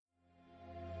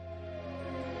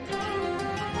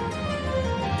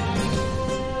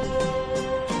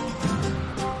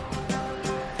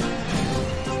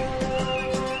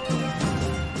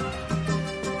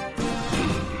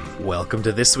Welcome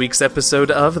to this week's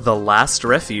episode of The Last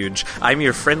Refuge. I'm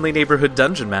your friendly neighborhood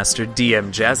dungeon master,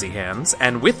 DM Jazzy Hands,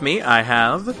 and with me I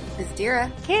have... Dira,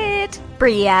 Kit,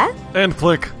 Bria, and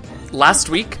Flick. Last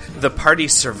week, the party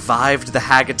survived the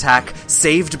hag attack,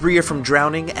 saved Bria from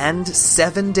drowning, and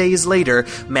 7 days later,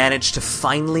 managed to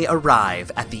finally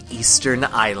arrive at the Eastern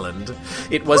Island.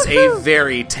 It was a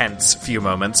very tense few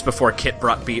moments before Kit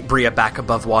brought Bria back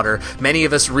above water. Many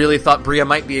of us really thought Bria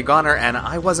might be a goner, and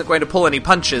I wasn't going to pull any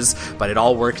punches, but it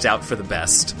all worked out for the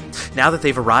best. Now that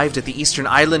they've arrived at the Eastern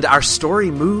Island, our story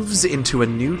moves into a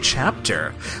new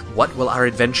chapter. What will our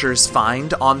adventurers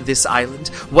find on this island?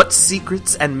 What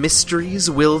secrets and mysteries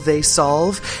will they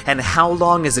solve? And how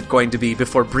long is it going to be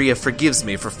before Bria forgives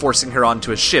me for forcing her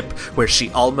onto a ship where she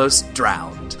almost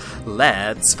drowned?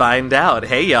 Let's find out.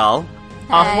 Hey, y'all.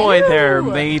 Ahoy there,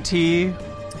 matey.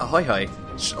 Ahoy, hoy.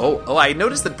 Oh, I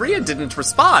noticed that Bria didn't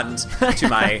respond to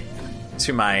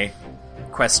my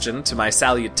question, to my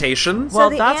salutation. So Well,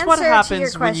 the that's what answer to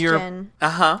happens your when you're...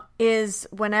 question is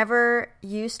whenever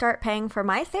you start paying for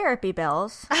my therapy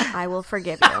bills, I will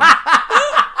forgive you.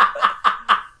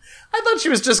 I thought she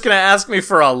was just going to ask me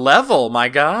for a level. My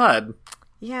God.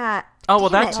 Yeah. Oh, well,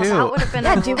 Damn that it. too. that would have been.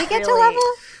 Yeah, do we get to level?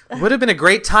 Would have been a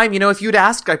great time. You know, if you'd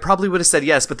asked, I probably would have said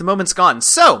yes, but the moment's gone.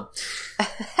 So,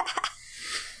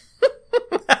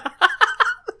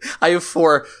 I have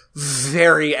 4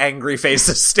 very angry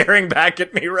faces staring back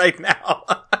at me right now.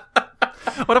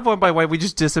 What if one by one we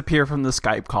just disappear from the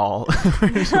Skype call?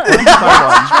 True.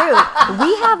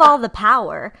 We have all the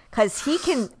power because he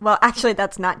can. Well, actually,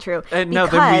 that's not true. No,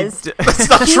 because That's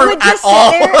not he true would at just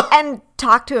all. sit there and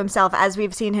talk to himself, as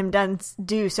we've seen him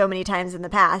do so many times in the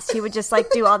past. He would just like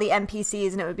do all the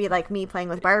NPCs, and it would be like me playing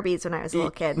with Barbies when I was a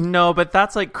little kid. No, but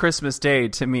that's like Christmas Day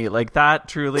to me. Like, that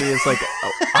truly is like...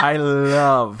 I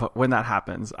love when that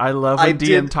happens. I love when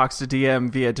DM talks to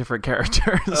DM via different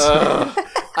characters.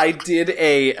 I did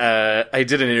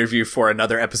an interview for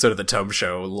another episode of the Tome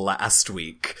Show last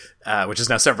week, which is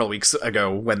now several weeks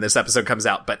ago when this episode comes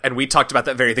out. And we talked about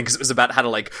that very thing because it was about how to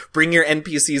like bring your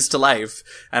NPCs to life.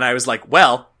 And I was like,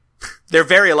 well, they're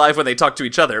very alive when they talk to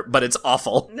each other, but it's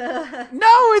awful. No,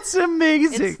 it's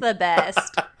amazing. It's the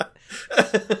best.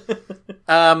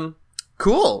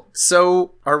 Cool.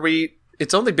 So are we?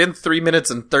 It's only been 3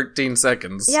 minutes and 13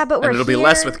 seconds. Yeah, but and it'll be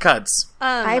less with cuts.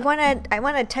 I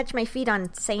wanna touch my feet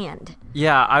on sand.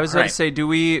 Yeah, I was going Right. to say, do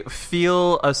we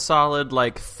feel a solid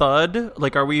like thud?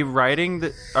 Like, are we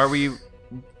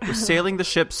sailing the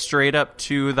ship straight up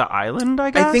to the island, I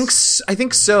guess? I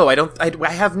think so. I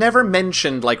have never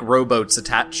mentioned like rowboats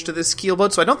attached to this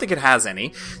keelboat, so I don't think it has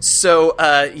any. So,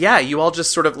 yeah, you all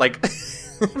just sort of like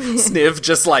Sniv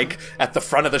just like at the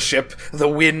front of the ship, the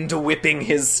wind whipping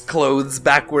his clothes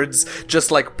backwards,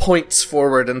 just like points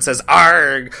forward and says,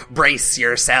 "Arg, brace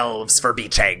yourselves for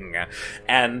beaching,"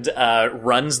 and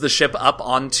runs the ship up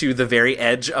onto the very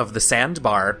edge of the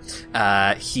sandbar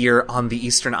here on the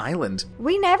Eastern Island.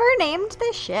 We never named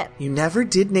the ship. You never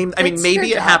did name. I mean, It's maybe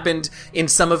your it job. happened in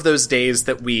some of those days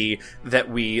that we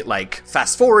like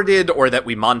fast forwarded or that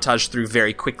we montaged through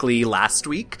very quickly last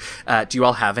week. Do you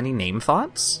all have any name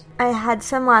thoughts? I had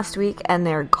some last week, and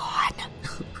they're gone.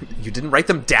 You didn't write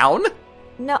them down?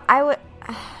 No, I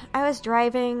was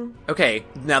driving. Okay,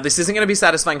 now this isn't going to be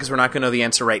satisfying because we're not going to know the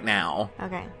answer right now.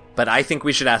 Okay. But I think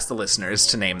we should ask the listeners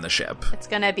to name the ship. It's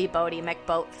gonna be Bodie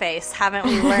McBoatface. Haven't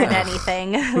we learned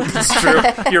anything? It's true.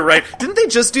 You're right. Didn't they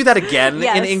just do that again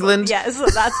in England? Yes,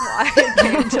 that's why it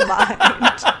came to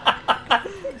mind.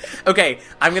 Okay,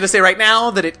 I'm going to say right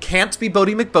now that it can't be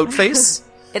Bodie McBoatface.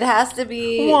 It has to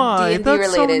be Why? D&D That's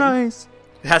related. so nice.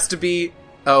 It has to be...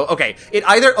 Oh, okay.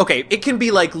 It can be,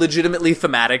 like, legitimately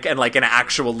thematic and, like, an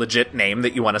actual legit name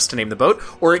that you want us to name the boat,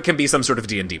 or it can be some sort of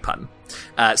D&D pun.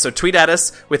 So tweet at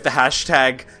us with the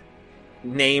hashtag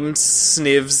named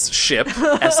Sniv's ship,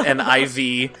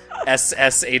 SNIVSSHIP.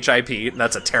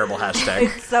 That's a terrible hashtag.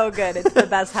 It's so good. It's the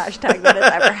best hashtag that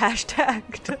has ever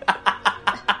hashtagged.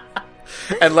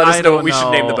 And let us I know what don't we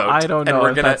should name the know. boat. I don't And know we're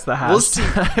if gonna, that's the We'll see.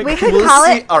 hashtag. We could We'll call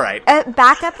see. it All right. a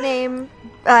backup name.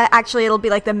 Actually, it'll be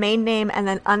like the main name, and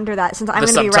then under that, since I'm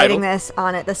The going to be subtitle? writing this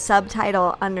on it, the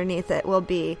subtitle underneath it will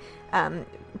be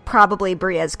probably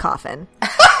Bria's coffin.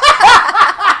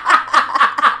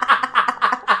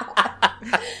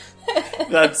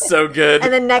 That's so good.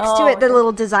 And then next to it, the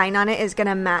little design on it is going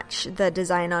to match the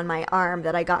design on my arm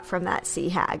that I got from that sea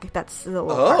hag. That's the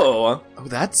little part. Oh,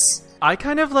 that's... I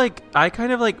kind of like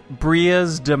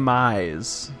Bria's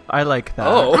demise. I like that.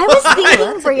 Oh. I was thinking That's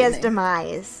a good Bria's name.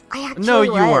 demise. I actually No,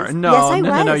 you was. weren't. No, yes, I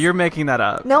no, was. no, you're making that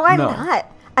up. No, I'm not.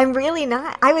 I'm really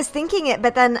not. I was thinking it,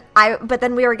 but then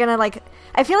we were gonna like.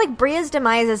 I feel like Bria's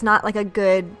demise is not like a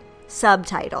good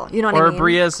subtitle. You know what I mean? Or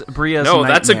Bria's No,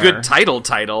 that's a Nightmare. good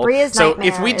title. Bria's so Nightmare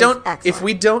if we is don't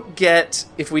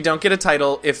excellent. get a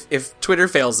title, if Twitter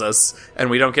fails us and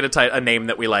we don't get a name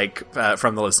that we like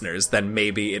from the listeners, then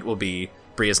maybe it will be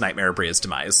Bria's Nightmare or Bria's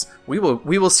Demise. We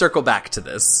will circle back to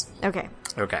this. Okay.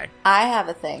 Okay. I have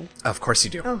a thing. Of course you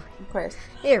do. Oh, Of course.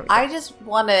 here we go. I just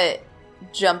want to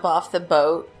jump off the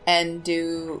boat and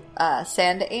do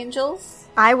Sand Angels.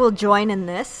 I will join in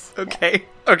this. Okay.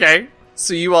 Okay.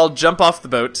 So you all jump off the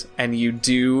boat and you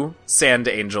do Sand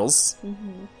Angels.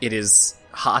 Mm-hmm. It is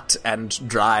hot and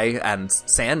dry and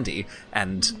sandy,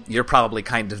 and you're probably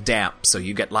kind of damp, so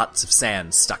you get lots of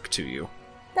sand stuck to you.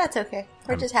 That's okay.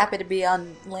 We're just happy to be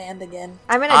on land again.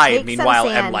 I'm gonna I, take meanwhile,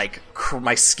 some sand. am like,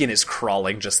 my skin is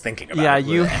crawling just thinking about Yeah, it.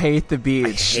 you Blech. hate the I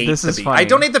beach. hate This the is beach. funny. I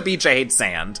don't hate the beach, I hate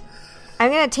sand.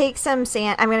 I'm gonna take some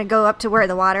sand. I'm gonna go up to where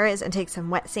the water is and take some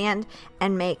wet sand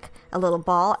and make a little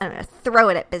ball, and I'm gonna throw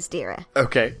it at Bizdira.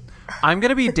 Okay. I'm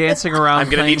gonna be dancing around I'm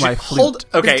gonna playing need you my to flute. hold.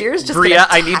 Okay, Deer's just Bria, gonna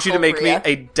I need you to tackle make Bria. me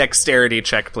a dexterity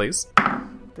check, please.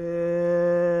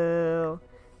 Boo.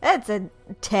 That's a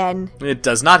 10. It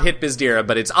does not hit Bizdira,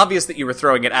 but it's obvious that you were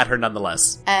throwing it at her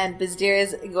nonetheless. And Bizdir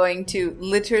is going to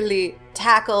literally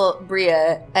tackle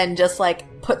Bria and just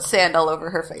like put sand all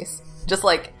over her face. Just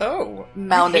like Oh,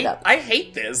 Mound it up. I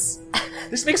hate this.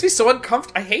 This makes me so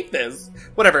uncomfortable. I hate this.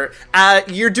 Whatever.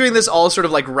 You're doing this all sort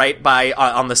of like right by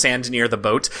on the sand near the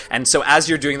boat, and so as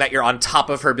you're doing that, you're on top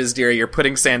of her, Bizdira. You're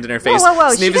putting sand in her face.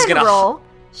 Whoa. She Sniv is didn't gonna roll.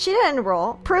 She didn't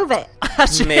roll. Prove it.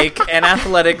 make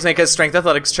a strength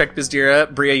athletics check,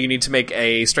 Bizdira. Bria, you need to make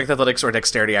a strength athletics or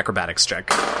dexterity acrobatics check.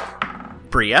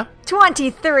 Bria.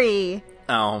 23.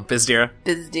 Oh, Bizdira.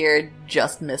 Bizdir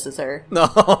just misses her. No.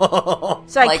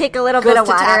 So I Like, kick a little goes bit of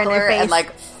to water in tackle her face. and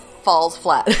like falls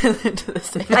flat into the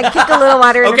sand. I kick a little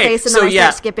water in Okay, her face, and so then I yeah.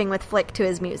 start skipping with Flick to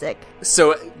his music.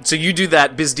 So you do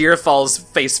that. Bizdira falls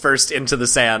face first into the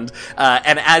sand,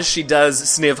 and as she does,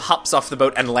 Sniv hops off the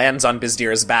boat and lands on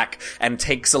Bizdira's back and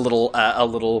takes a little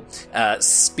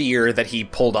spear that he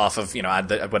pulled off of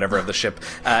whatever of the ship,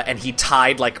 and he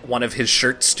tied like one of his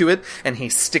shirts to it, and he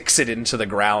sticks it into the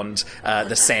ground,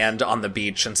 the sand on the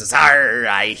beach, and says, "Arr,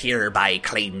 I hereby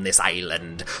claim this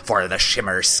island for the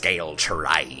Shimmer Scale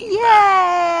Tribe." Yay!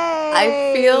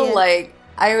 I feel like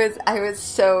I was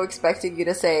so expecting you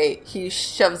to say he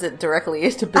shoves it directly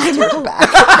into Bizdir's back.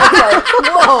 I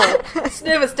was like, whoa,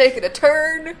 Sniv is taking a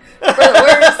turn for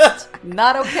the worst.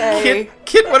 Not okay.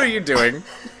 Kit, what are you doing?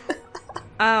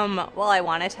 Well, I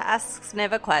wanted to ask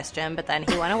Sniv a question, but then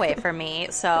he went away from me.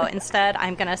 So instead,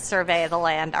 I'm going to survey the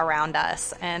land around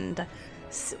us and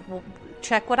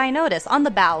check what I notice on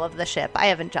the bow of the ship. I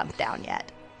haven't jumped down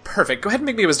yet. Perfect. Go ahead and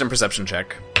make me a wisdom perception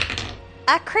check.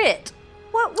 A crit.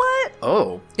 What?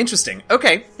 Oh, interesting.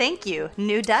 Okay. Thank you.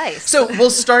 New dice. So we'll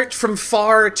start from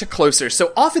far to closer.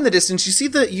 So off in the distance, you see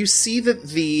that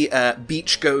the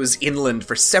beach goes inland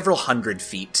for several hundred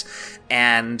feet,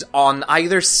 and on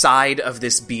either side of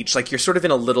this beach, like you're sort of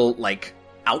in a little like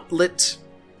outlet,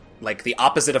 like the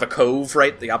opposite of a cove,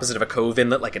 right? The opposite of a cove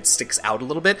inlet, like it sticks out a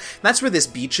little bit. And that's where this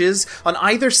beach is. On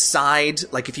either side,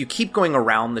 like if you keep going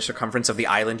around the circumference of the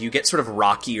island, you get sort of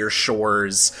rockier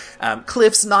shores,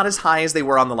 cliffs not as high as they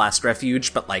were on the last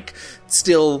refuge, but like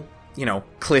still,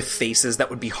 cliff faces that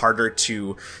would be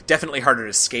definitely harder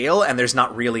to scale, and there's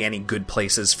not really any good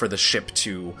places for the ship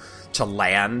to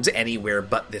land anywhere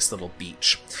but this little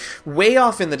beach. Way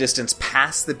off in the distance,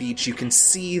 past the beach, you can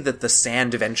see that the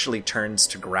sand eventually turns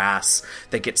to grass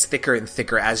that gets thicker and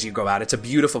thicker as you go out. It's a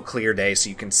beautiful, clear day, so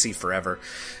you can see forever.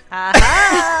 Musical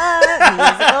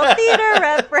theater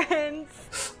reference.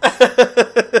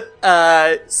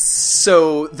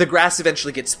 So the grass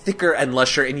eventually gets thicker and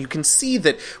lusher, and you can see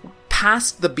that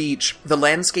past the beach, the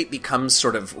landscape becomes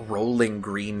sort of rolling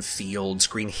green fields,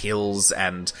 green hills,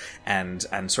 and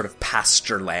sort of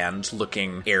pasture land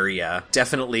looking area.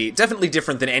 Definitely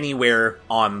different than anywhere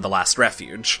on the last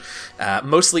refuge.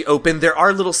 Mostly open. There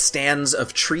are little stands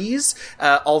of trees,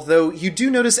 although you do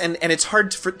notice, and it's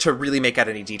hard to really make out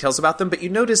any details about them, but you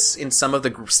notice in some of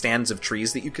the stands of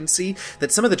trees that you can see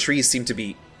that some of the trees seem to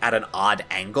be at an odd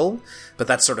angle, but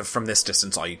that's sort of from this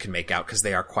distance all you can make out because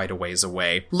they are quite a ways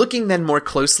away. Looking then more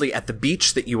closely at the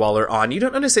beach that you all are on, you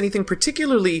don't notice anything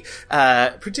particularly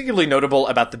notable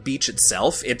about the beach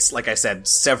itself. It's, like I said,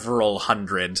 several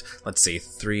hundred, let's see,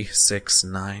 3, 6,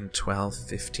 9, 12,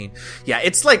 15. Yeah,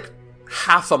 it's like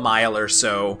half a mile or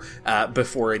so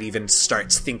before it even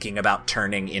starts thinking about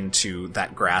turning into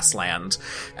that grassland.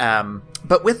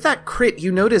 But with that crit,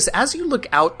 you notice, as you look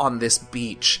out on this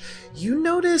beach, you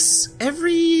notice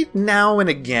every now and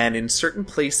again in certain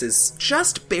places,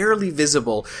 just barely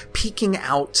visible, peeking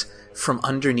out from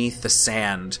underneath the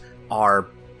sand, are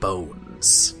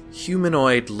bones.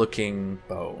 Humanoid-looking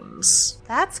bones.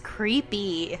 That's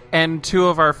creepy. And 2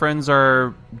 of our friends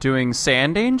are doing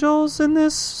sand angels in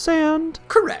this sand?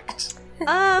 Correct.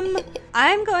 I'm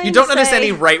going You don't to notice say,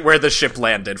 any right where the ship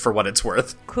landed, for what it's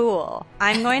worth. cool.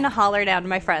 I'm going to holler down to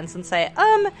my friends and say,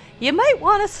 you might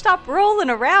want to stop rolling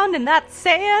around in that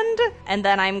sand. And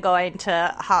then I'm going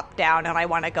to hop down and I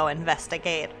want to go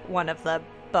investigate one of the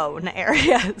bone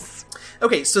areas.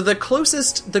 Okay, so the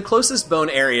closest bone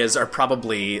areas are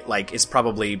probably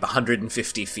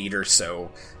 150 feet or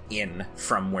so in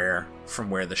from where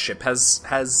the ship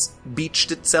has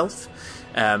beached itself.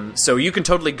 So you can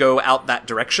totally go out that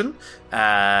direction.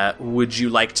 Would you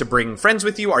like to bring friends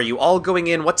with you? Are you all going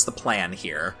in? What's the plan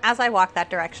here? As I walk that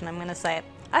direction, I'm going to say,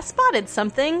 I spotted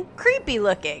something creepy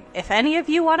looking. If any of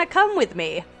you want to come with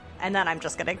me. And then I'm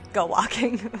just going to go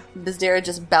walking. Bizdira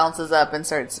just bounces up and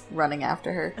starts running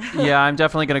after her. Yeah, I'm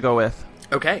definitely going to go with.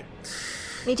 Okay.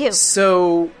 Me too.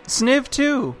 So Sniv,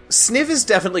 too. Sniv is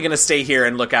definitely going to stay here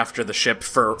and look after the ship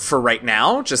for right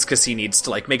now, just because he needs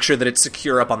to, make sure that it's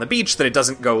secure up on the beach, that it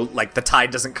doesn't go, the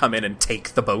tide doesn't come in and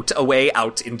take the boat away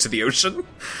out into the ocean.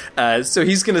 So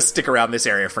he's going to stick around this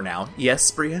area for now.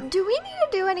 Yes, Bria? Do we need to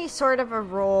do any sort of a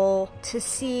roll to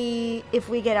see if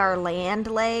we get our land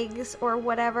legs or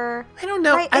whatever? I don't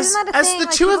know. Right? As Isn't that a thing? the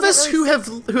Like, two people of get us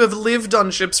really who have lived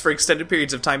on ships for extended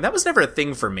periods of time, that was never a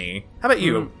thing for me. How about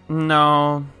you?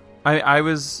 No. I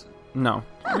was... No.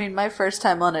 I mean, my first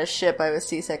time on a ship, I was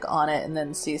seasick on it and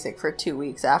then seasick for 2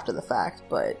 weeks after the fact,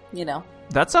 but,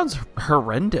 That sounds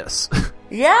horrendous.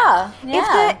 Yeah.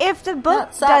 If the book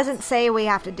That sucks. doesn't say we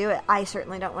have to do it, I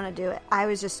certainly don't want to do it. I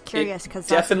was just curious because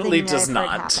definitely does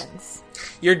not.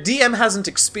 Your DM hasn't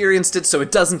experienced it, so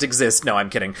it doesn't exist. No, I'm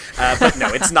kidding. But no,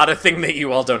 it's not a thing that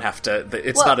you all don't have to...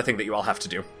 It's not a thing that you all have to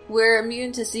do. We're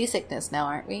immune to seasickness now,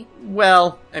 aren't we?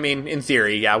 Well, I mean, in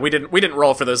theory, yeah. We didn't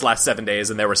roll for those last 7 days,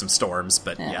 and there were some storms,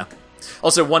 but yeah.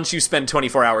 Also, once you spend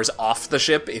 24 hours off the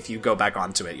ship, if you go back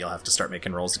onto it, you'll have to start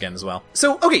making rolls again as well.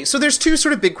 So, okay, so there's 2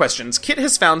 sort of big questions. Kit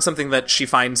has found something that she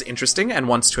finds interesting and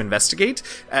wants to investigate.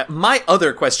 My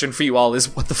other question for you all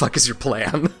is, what the fuck is your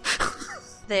plan?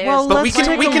 Well, but we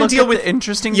can deal with the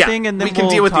interesting yeah, thing, and then we can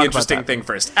deal with the talk about interesting that. thing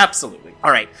first. Absolutely.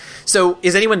 All right. So,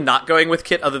 is anyone not going with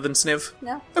Kit other than Sniv?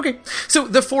 No. Okay. So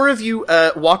the 4 of you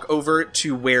walk over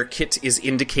to where Kit is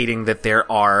indicating that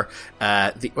there are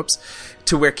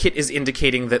where Kit is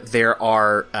indicating that there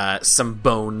are some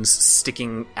bones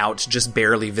sticking out, just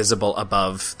barely visible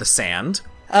above the sand.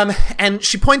 And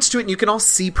she points to it, and you can all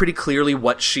see pretty clearly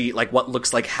what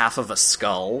looks like half of a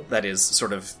skull that is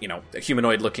sort of, a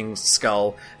humanoid-looking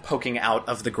skull poking out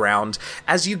of the ground.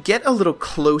 As you get a little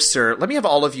closer, let me have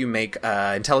all of you make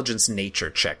intelligence nature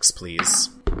checks, please.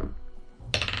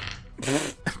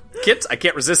 Kit, I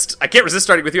can't resist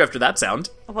starting with you after that sound.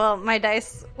 Well, my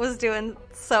dice was doing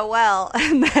so well,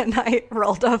 and then I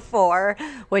rolled a 4,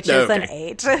 which is an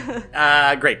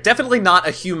 8. Great. Definitely not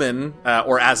a human,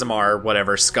 or Azamar,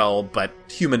 whatever, skull, but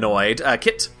humanoid.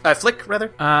 Kit? Flick,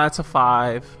 rather? It's a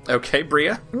 5. Okay,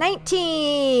 Bria?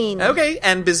 19! Okay,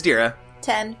 and Bizdira?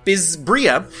 10.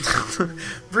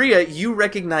 Bria, you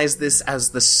recognize this as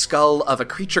the skull of a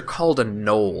creature called a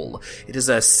gnoll. It is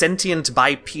a sentient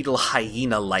bipedal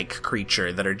hyena-like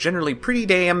creature that are generally pretty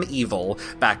damn evil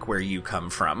back where you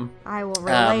come from. I will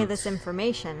relay this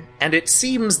information. And it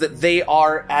seems that they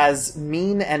are as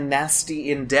mean and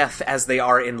nasty in death as they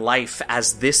are in life,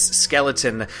 as this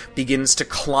skeleton begins to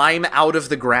climb out of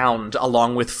the ground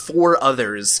along with 4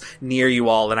 others near you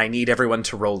all, and I need everyone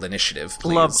to roll initiative,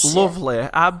 please. Lovely.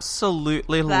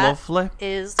 Absolutely lovely. That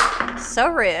is so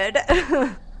rude.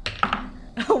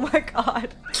 Oh my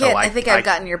god. Kit, I think I've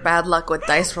gotten your bad luck with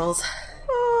dice rolls.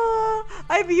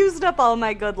 I've used up all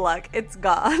my good luck. It's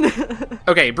gone.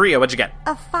 Okay, Bria, what'd you get?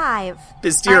 A 5.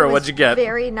 Bizdira, what'd you get?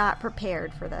 Very not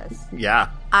prepared for this.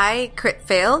 Yeah. I crit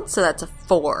failed, so that's a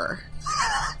 4.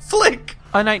 Flick!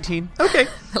 A 19. Okay.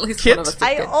 At least Kit? one of us did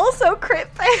I good. also crit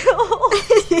fail.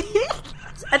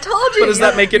 I told you. What does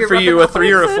that make it for you? A 3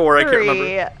 or a 4? I can't 3.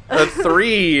 remember. A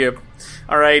 3.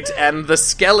 All right, and the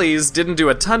Skellies didn't do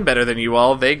a ton better than you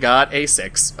all. They got a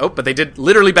 6. Oh, but they did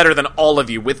literally better than all of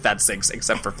you with that 6,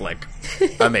 except for Flick.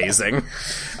 Amazing.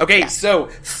 Okay, so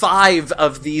 5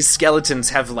 of these skeletons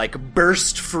have,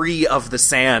 burst free of the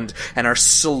sand and are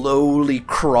slowly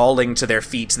crawling to their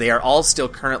feet. They are all still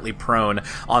currently prone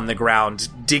on the ground,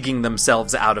 digging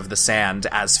themselves out of the sand.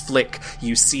 As Flick,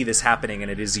 you see this happening,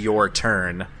 and it is your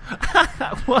turn.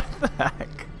 What the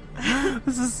heck?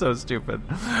 This is so stupid.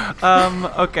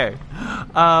 Okay.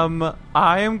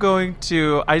 I am going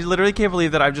to... I literally can't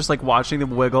believe that I'm just, like, watching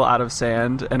them wiggle out of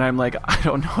sand, and I'm like, I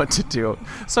don't know what to do.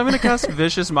 So I'm going to cast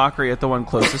Vicious Mockery at the one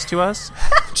closest to us.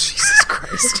 Jesus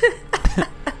Christ.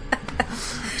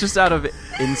 Just out of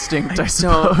instinct, I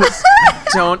suppose.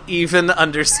 Don't even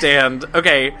understand.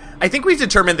 Okay, I think we've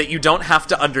determined that you don't have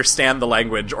to understand the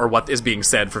language or what is being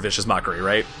said for Vicious Mockery,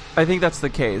 right? I think that's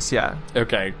the case, yeah.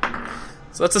 Okay.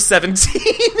 So that's a 17.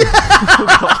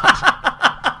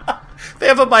 They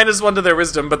have a -1 to their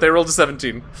wisdom, but they rolled a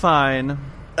 17. Fine.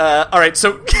 Alright,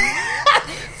 so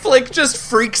Flick just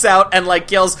freaks out and, like,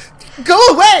 yells, "Go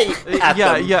away!" at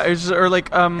them. Yeah, or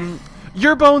like,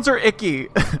 your bones are icky,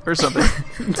 or something.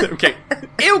 Okay.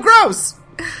 Ew, gross!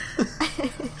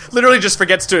 Literally just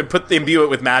forgets to imbue it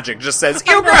with magic. Just says,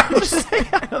 ew, gross!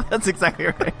 That's exactly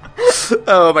right.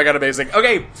 Oh my god, amazing.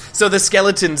 Okay, so the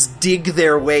skeletons dig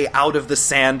their way out of the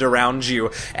sand around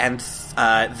you, and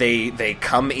they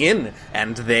come in,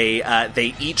 and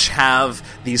they each have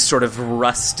these sort of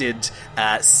rusted,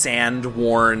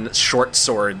 sand-worn short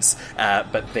swords,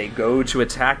 but they go to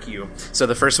attack you. So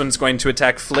the first one's going to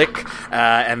attack Flick,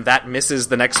 and that misses.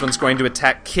 The next one's going to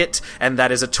attack Kit, and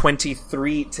that is a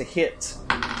 23 to hit,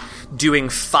 doing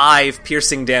 5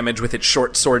 piercing damage with its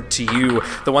short sword to you.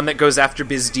 The one that goes after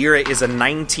Bizdira is a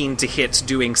 19 to hit,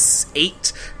 doing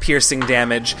 8 piercing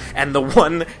damage, and the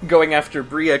one going after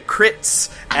Bria crits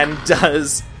and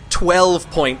does 12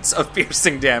 points of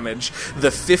piercing damage. The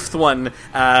fifth one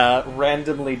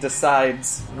randomly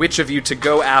decides which of you to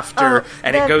go after,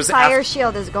 and it goes after... The fire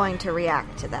shield is going to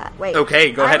react to that. Wait.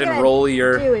 Okay, go ahead and roll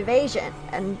your... do evasion,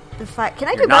 and the Can I do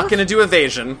both? You're not going to do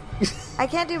evasion. I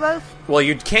can't do both? Well,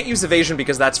 you can't use evasion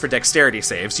because that's for dexterity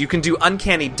saves. You can do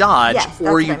uncanny dodge,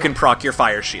 or you can proc your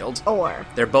fire shield. Or.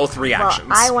 They're both reactions.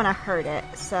 Well, I want to hurt it,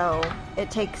 so it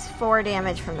takes 4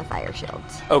 damage from the fire shield.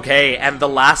 Okay, and the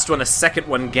last one, a second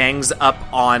one, gangs up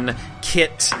on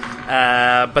Kit,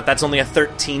 but that's only a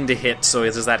 13 to hit, so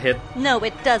does that hit? No,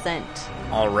 it doesn't.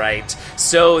 All right.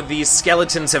 So these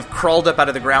skeletons have crawled up out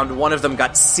of the ground. One of them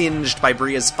got singed by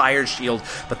Bria's fire shield,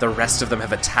 but the rest of them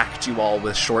have attacked you all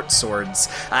with short swords.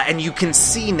 And you can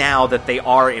see now that they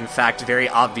are, in fact, very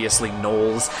obviously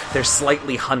gnolls. They're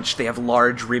slightly hunched. They have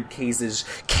large rib cases,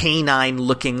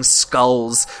 canine-looking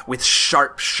skulls with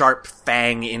sharp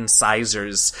fang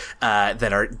incisors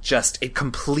that are just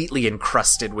completely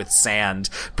encrusted with sand.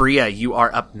 Bria, you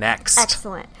are up next.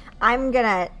 Excellent. I'm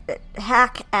gonna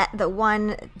hack at the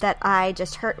one that I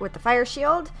just hurt with the fire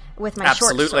shield with my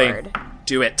short sword.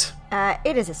 Do it.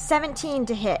 It is a 17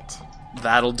 to hit.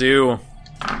 That'll do.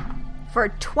 For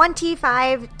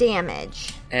 25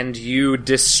 damage. And you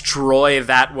destroy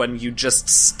that one. You just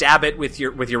stab it with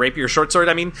your rapier, short sword,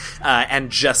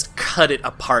 and just cut it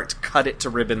apart, cut it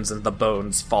to ribbons, and the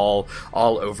bones fall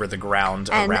all over the ground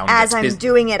and around as I'm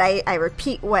doing it, I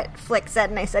repeat what Flick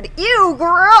said, and I said, "Ew,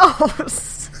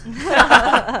 gross!"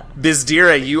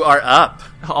 Bizdira, you are up.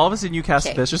 All of a sudden you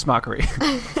cast Vicious Mockery.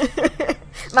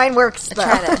 Mine works, though.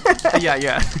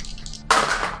 Yeah.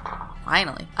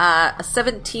 Finally. A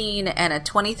 17 and a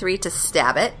 23 to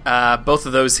stab it. Both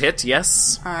of those hit,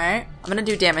 yes. Alright. I'm gonna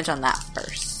do damage on that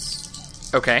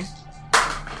first. Okay.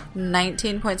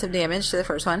 19 points of damage to the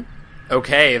first one.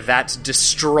 Okay, that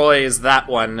destroys that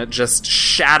one, just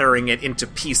shattering it into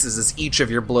pieces as each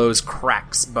of your blows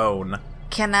cracks bone.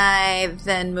 Can I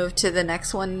then move to the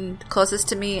next one closest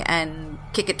to me and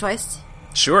kick it twice?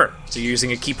 Sure. So you're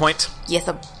using a key point? Yes,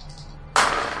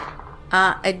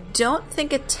 I don't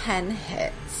think a 10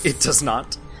 hits. It does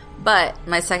not. But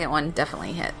my second one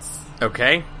definitely hits.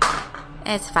 Okay.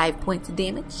 It's 5 points of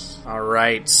damage.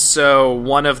 Alright, so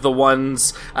one of the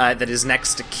ones that is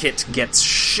next to Kit gets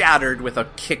shattered with a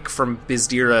kick from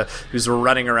Bizdira, who's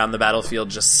running around the battlefield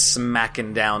just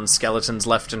smacking down skeletons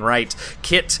left and right.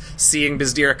 Kit, seeing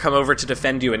Bizdira come over to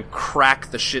defend you and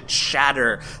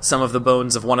shatter some of the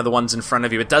bones of one of the ones in front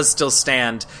of you. It does still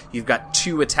stand. You've got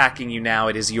 2 attacking you now.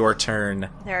 It is your turn.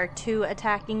 There are 2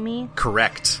 attacking me?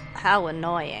 Correct. How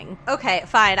annoying. Okay,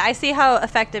 fine. I see how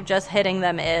effective just hitting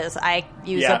them is. I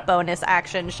use a bonus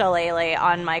action shillelagh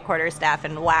on my quarterstaff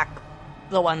and whack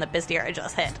the one that Bizdira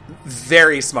just hit.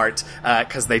 Very smart,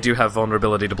 because they do have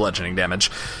vulnerability to bludgeoning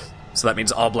damage. So that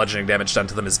means all bludgeoning damage done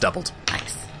to them is doubled.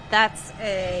 Nice. That's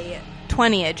a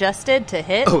 20 adjusted to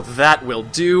hit. Oh, that will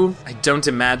do. I don't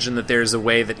imagine that there's a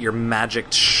way that your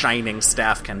magic shining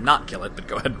staff cannot kill it, but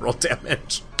go ahead and roll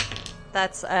damage.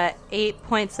 That's 8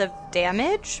 points of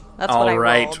damage. That's All what I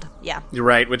right. rolled. Yeah. You're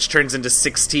right, which turns into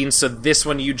 16. So this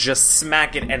one, you just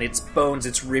smack it, and its bones,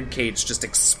 its rib cage, just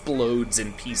explodes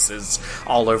in pieces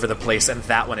all over the place. And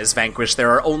that one is vanquished.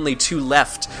 There are only 2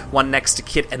 left, one next to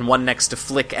Kit and one next to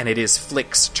Flick, and it is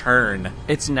Flick's turn.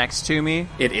 It's next to me.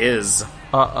 It is.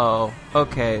 Uh-oh.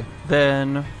 Okay.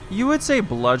 Then you would say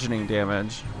bludgeoning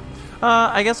damage.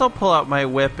 I guess I'll pull out my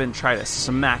whip and try to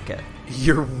smack it.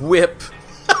 Your whip.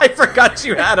 I forgot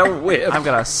you had a whip. I'm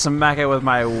gonna smack it with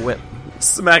my whip.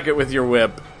 Smack it with your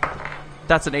whip.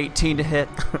 That's an 18 to hit.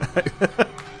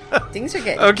 Things are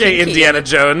getting Okay, kinky Indiana in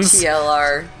Jones.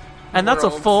 TLR. And that's a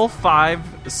world. full 5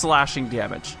 slashing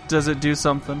damage. Does it do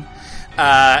something?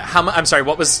 I'm sorry,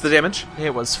 what was the damage?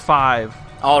 It was 5.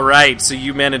 All right, so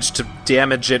you managed to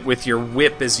damage it with your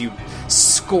whip as you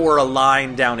score a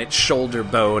line down its shoulder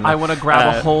bone. I want to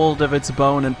grab a hold of its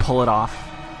bone and pull it off.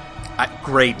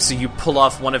 Great, so you pull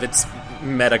off one of its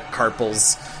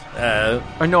metacarpals.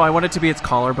 Or no, I want it to be its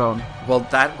collarbone. Well,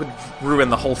 that would ruin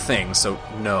the whole thing, so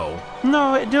no.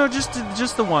 No,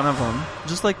 just the one of them.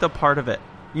 Just like the part of it.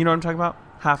 You know what I'm talking about?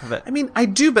 Half of it. I mean, I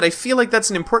do, but I feel like that's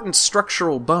an important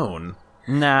structural bone.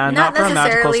 Nah, Not not for a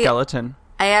magical necessarily. skeleton.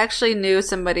 I actually knew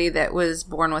somebody that was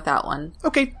born without one.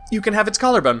 Okay, you can have its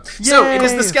collarbone. So, it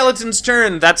is the Yay! skeleton's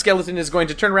turn. That skeleton is going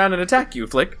to turn around and attack you,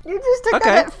 Flick. You just took Okay.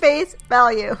 that at face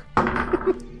value.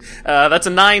 That's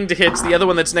a 9 to hit. The other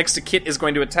one that's next to Kit is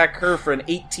going to attack her for an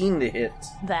 18 to hit.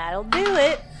 That'll do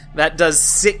it. That does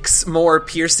 6 more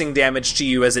piercing damage to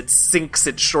you as it sinks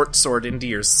its short sword into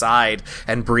your side.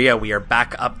 And Bria, we are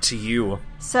back up to you.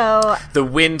 So The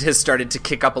wind has started to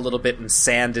kick up a little bit and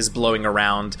sand is blowing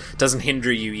around. Doesn't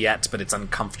hinder you yet, but it's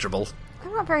uncomfortable.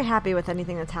 I'm not very happy with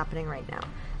anything that's happening right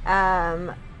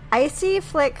now. I see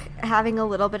Flick having a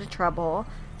little bit of trouble,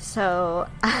 so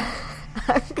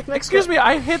I'm gonna Excuse me,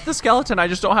 I hit the skeleton. I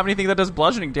just don't have anything that does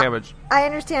bludgeoning damage. I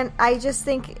understand. I just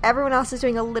think everyone else is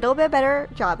doing a little bit better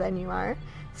job than you are.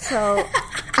 So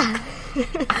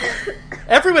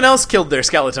Everyone else killed their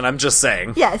skeleton, I'm just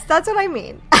saying. yes, that's what I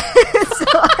mean.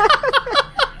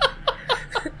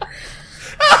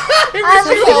 I'm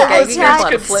Flick going gagging to up attack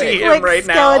on could Flick. see him Flick's right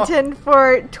now. skeleton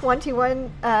for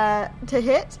 21 to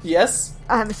hit. Yes?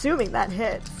 I'm assuming that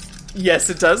hit. Yes,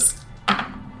 it does.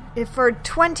 For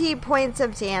 20 points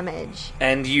of damage.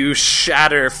 And you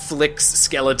shatter Flick's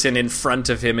skeleton in front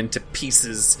of him into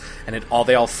pieces, and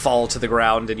they all fall to the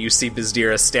ground, and you see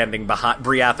Bizdira standing behind,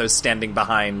 Briathos standing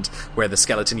behind where the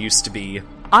skeleton used to be.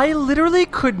 I literally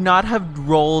could not have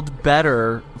rolled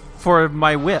better for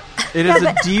my whip. It is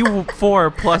a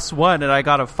D4 plus 1, and I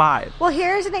got a 5. Well,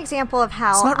 here's an example of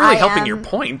how It's not really I helping am your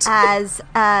point. as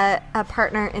a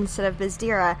partner instead of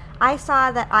Bizdira. I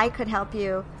saw that I could help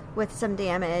you with some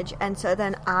damage, and so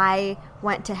then I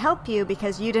went to help you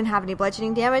because you didn't have any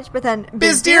bludgeoning damage, but then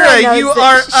Bizdira, knows you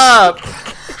that are up!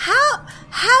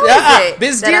 How is it that I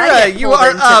Bizdira, get you pulled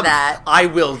are into up! that? I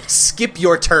will skip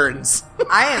your turns.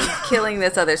 I am killing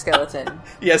this other skeleton.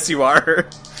 Yes, you are.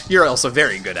 You're also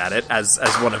very good at it, as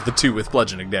one of the 2 with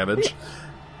bludgeoning damage.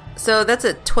 So that's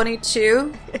a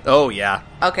 22. Oh, yeah.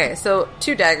 Okay, so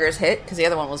 2 daggers hit, because the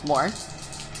other one was more.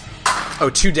 Oh,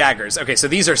 2 daggers. Okay, so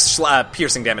these are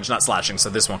piercing damage, not slashing, so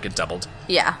this won't get doubled.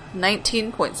 Yeah,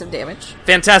 19 points of damage.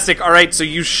 Fantastic. All right, so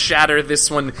you shatter this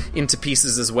one into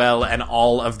pieces as well, and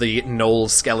all of the gnoll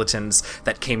skeletons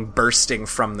that came bursting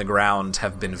from the ground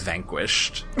have been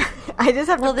vanquished. I just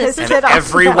have to piss this- it off.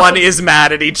 Everyone now. is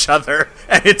mad at each other,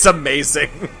 and it's amazing.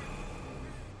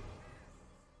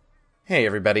 Hey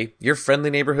everybody, your friendly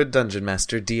neighborhood dungeon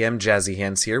master, DM Jazzy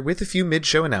Hands here, with a few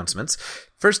mid-show announcements.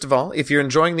 First of all, if you're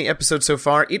enjoying the episode so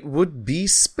far, it would be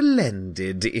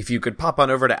splendid if you could pop on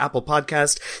over to Apple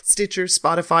Podcast, Stitcher,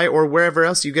 Spotify, or wherever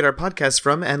else you get our podcasts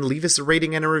from and leave us a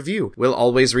rating and a review. We'll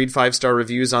always read 5-star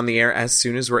reviews on the air as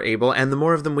soon as we're able, and the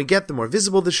more of them we get, the more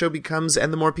visible the show becomes,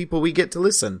 and the more people we get to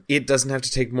listen. It doesn't have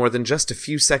to take more than just a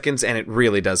few seconds, and it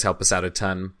really does help us out a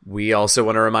ton. We also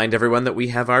want to remind everyone that we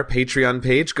have our Patreon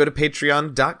page. Go to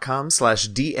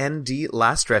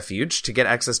patreon.com/DNDLastRefuge to get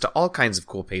access to all kinds of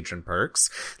cool patron perks,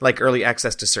 like early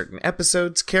access to certain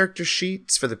episodes, character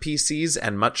sheets for the PCs,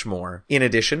 and much more. In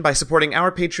addition, by supporting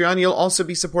our Patreon, you'll also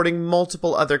be supporting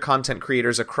multiple other content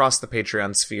creators across the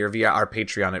Patreon sphere via our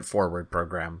Patreon It Forward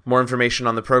program. More information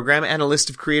on the program and a list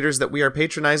of creators that we are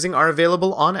patronizing are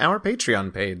available on our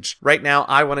Patreon page. Right now,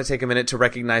 I want to take a minute to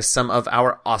recognize some of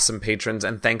our awesome patrons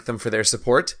and thank them for their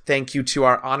support. Thank you to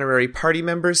our honorary party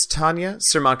members, Tanya,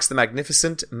 Sir Mox the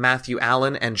Magnificent, Matthew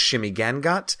Allen, and Shimmy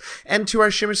Gangot, and to our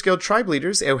Shimmer's Guild tribe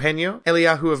leaders, Eugenio,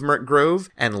 Eliahu of Merk Grove,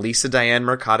 and Lisa Diane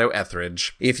Mercado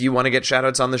Etheridge. If you want to get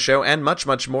shoutouts on the show and much,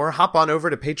 much more, hop on over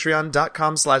to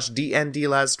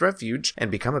patreon.com/DNDLastRefuge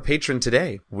and become a patron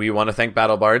today. We want to thank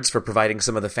BattleBards for providing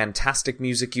some of the fantastic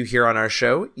music you hear on our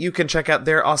show. You can check out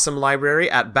their awesome library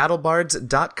at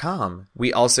battlebards.com.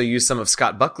 We also use some of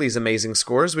Scott Buckley's amazing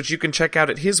scores, which you can check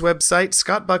out at his website,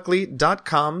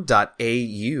 scottbuckley.com.au.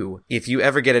 If you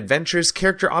ever get adventures,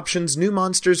 character options, new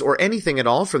monsters, or anything at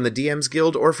all from the DM's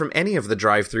Guild or from any of the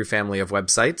Drive-Thru family of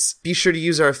websites, be sure to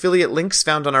use our affiliate links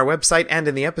found on our website and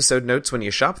in the episode notes when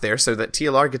you shop there so that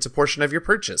TLR gets a portion of your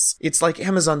purchase. It's like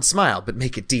Amazon Smile, but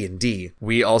make it D&D.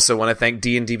 We also want to thank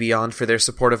D&D Beyond for their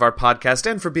support of our podcast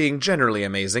and for being generally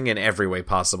amazing in every way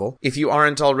possible. If you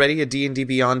aren't already a D&D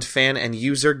Beyond fan and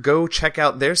user, go check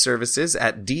out their services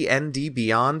at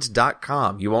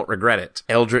dndbeyond.com. You won't regret it.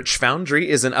 Eldritch Foundry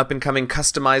is an up-and-coming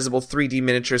customizable 3D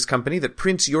miniatures company that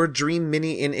prints your dream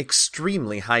mini in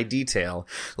extremely high detail.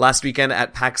 Last weekend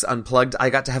at PAX Unplugged, I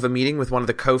got to have a meeting with one of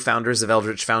the co-founders of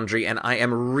Eldritch Foundry, and I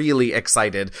am really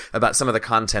excited about some of the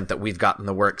content that we've got in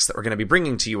the works that we're going to be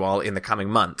bringing to you all in the coming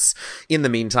months. In the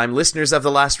meantime, listeners of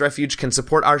The Last Refuge can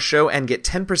support our show and get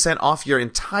 10% off your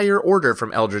entire order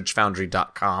from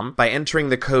eldritchfoundry.com by entering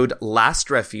the code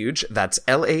LASTREFUGE, that's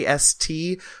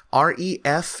LASTREFUGE,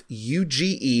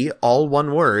 all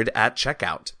one word, at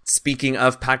checkout. Speaking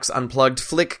of PAX Unplugged,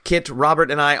 Flick, Kit, Robert,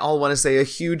 and I all want to say a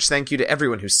huge thank you to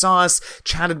everyone who saw us,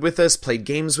 chatted with us, played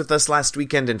games with us last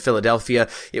weekend in Philadelphia.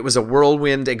 It was a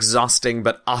whirlwind, exhausting,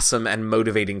 but awesome and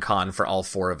motivating con for all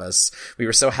four of us. We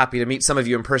were so happy to meet some of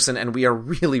you in person, and we are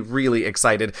really, really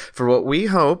excited for what we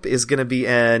hope is going to be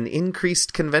an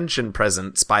increased convention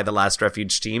presence by the Last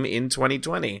Refuge team in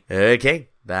 2020. Okay,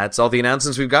 that's all the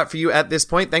announcements we've got for you at this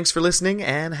point. Thanks for listening,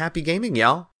 and happy gaming,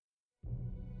 y'all.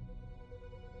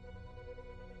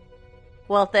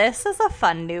 Well, this is a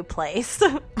fun new place.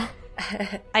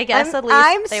 I guess at least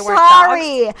I'm they weren't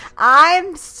sorry. dogs.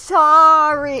 I'm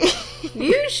sorry.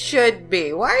 You should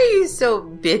be. Why are you so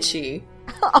bitchy?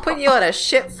 Put you on a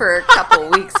ship for a couple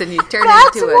weeks and you turn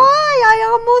That's into why I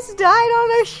almost died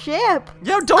on a ship.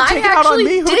 Yo, don't take it out on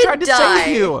me. Who tried to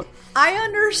save you? I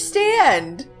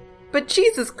understand. But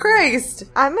Jesus Christ.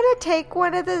 I'm going to take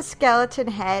one of the skeleton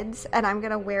heads and I'm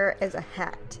going to wear it as a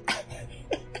hat.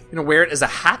 You know, wear it as a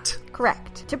hat?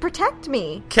 Correct. To protect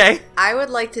me. Okay. I would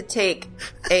like to take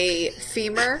a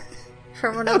femur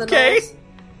from one of the Okay. gnolls,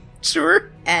 Sure.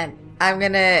 and I'm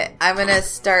gonna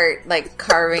start like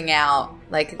carving it God.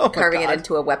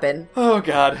 into a weapon. Oh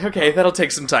god, okay, that'll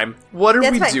take some time. What are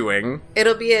That's we fine. doing?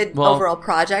 It'll be an Well- overall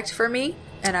project for me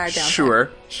and our downtime.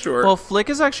 Sure. Well, Flick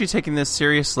is actually taking this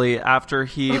seriously after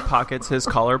he pockets his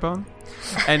collarbone.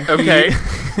 And Okay.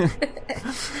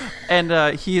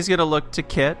 And he's going to look to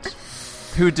Kit,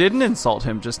 who didn't insult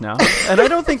him just now. And I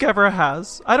don't think ever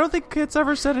has. I don't think Kit's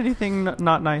ever said anything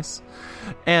not nice.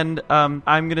 And I'm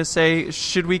going to say,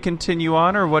 should we continue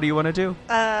on, or what do you want to do?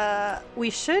 We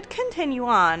should continue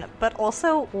on, but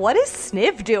also, what is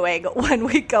Sniv doing when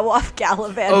we go off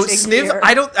gallivanting? Oh, Sniv, here?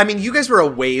 you guys were a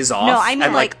ways off. No, I mean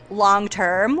and, like long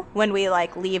term when we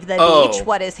like leave the Oh. beach.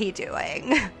 What is he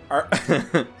doing?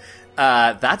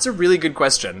 That's a really good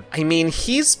question. I mean,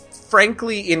 he's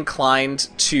frankly inclined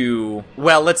to...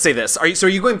 Well, let's say this. Are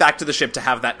you going back to the ship to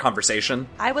have that conversation?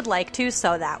 I would like to,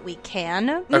 so that we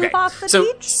can move off the so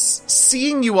beach.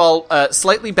 Seeing you all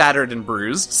slightly battered and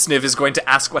bruised, Sniv is going to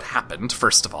ask what happened,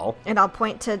 first of all. And I'll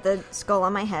point to the skull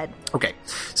on my head. Okay,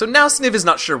 so now Sniv is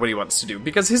not sure what he wants to do,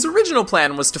 because his original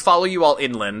plan was to follow you all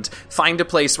inland, find a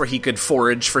place where he could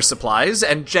forage for supplies,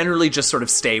 and generally just sort of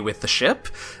stay with the ship.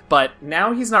 But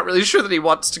now he's not really sure that he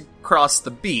wants to cross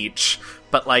the beach,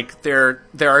 but like there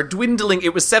are dwindling...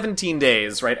 It was 17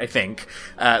 days, right, I think,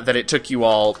 that it took you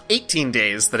all... 18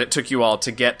 days that it took you all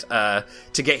to get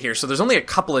here, so there's only a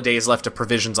couple of days left of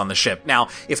provisions on the ship. Now,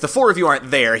 if the four of you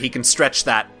aren't there, he can stretch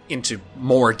that into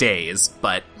more days,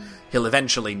 but... He'll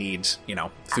eventually need,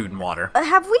 food and water.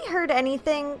 Have we heard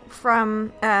anything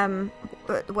from,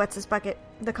 what's his bucket?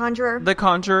 The Conjurer? The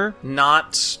Conjurer?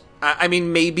 Not... I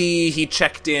mean, maybe he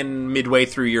checked in midway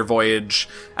through your voyage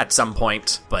at some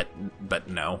point, but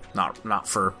no, not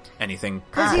for anything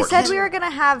Because he important. said we were going to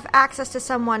have access to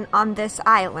someone on this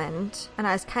island, and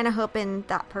I was kind of hoping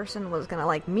that person was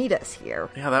going to, meet us here.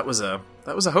 Yeah, that was a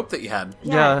hope that you had.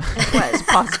 Yeah, it was.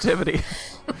 Positivity.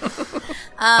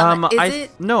 I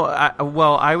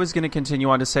was going to continue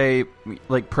on to say,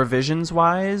 like,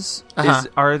 provisions-wise,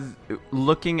 are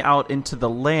looking out into the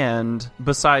land,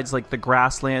 besides, like, the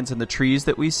grasslands and the trees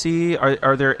that we see,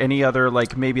 are there any other,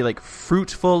 like, maybe, like,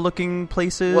 fruitful-looking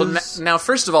places? Well, now,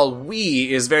 first of all,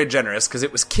 we is very generous, because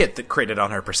it was Kit that created on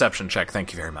her perception check.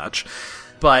 Thank you very much.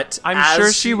 But I'm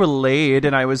sure she relayed,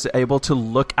 and I was able to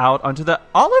look out onto the...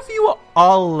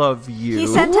 All of you. He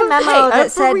sent a memo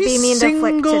that said, Every be mean to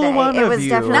Flick single today. one It of was you.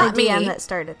 definitely Not me. DM that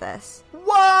started this.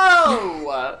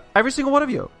 Whoa! Every single one of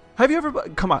you. Have you ever...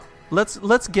 Come on.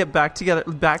 Let's get back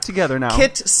together now.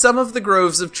 Kit, some of the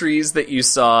groves of trees that you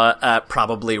saw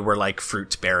probably were like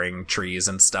fruit-bearing trees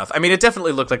and stuff. I mean, it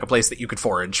definitely looked like a place that you could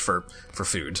forage for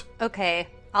food. Okay,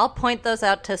 I'll point those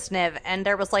out to Sniv. And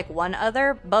there was like one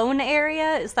other bone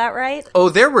area, is that right? Oh,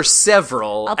 there were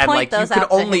several, I'll and point like you those could out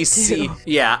to only him, see. too.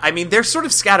 Yeah, I mean, they're sort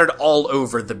of scattered all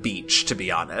over the beach, to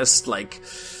be honest. Like,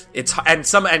 it's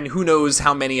and who knows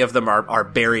how many of them are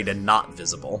buried and not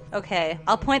visible. Okay,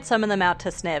 I'll point some of them out to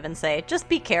Sniv and say, just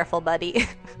be careful, buddy.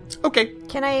 Okay,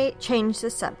 Can I change the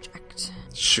subject?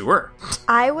 sure.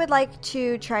 I would like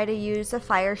to try to use a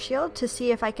fire shield to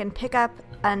see if I can pick up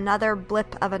another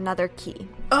blip of another key.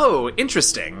 Oh,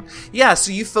 interesting. Yeah,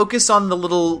 so you focus on the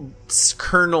little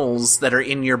kernels that are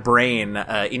in your brain,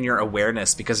 in your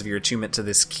awareness because of your attunement to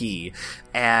this key,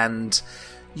 and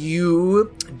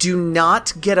you do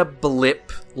not get a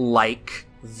blip like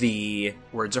the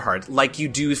words are hard, like you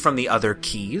do from the other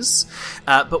keys.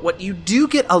 But what you do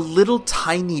get a little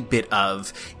tiny bit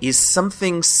of is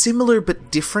something similar but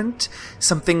different,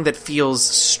 something that feels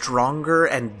stronger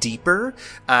and deeper,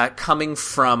 coming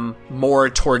from more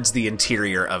towards the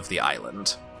interior of the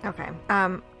island. Okay.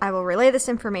 I will relay this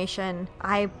information.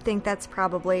 I think that's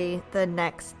probably the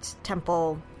next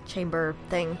temple chamber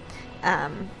thing.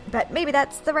 But maybe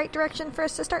that's the right direction for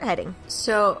us to start heading.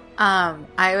 So,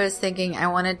 I was thinking I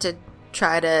wanted to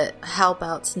try to help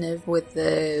out Sniv with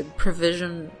the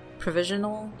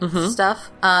provisional stuff.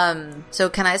 So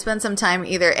can I spend some time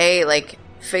either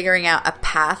figuring out a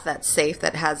path that's safe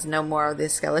that has no more of the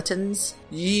skeletons?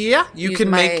 Yeah, you Use can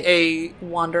my make a...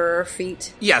 wanderer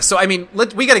feet. Yeah, so I mean,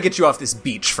 we gotta get you off this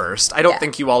beach first. I don't Yeah.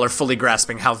 think you all are fully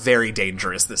grasping how very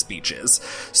dangerous this beach is.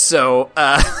 So,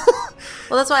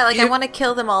 Well, that's why I want to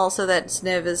kill them all so that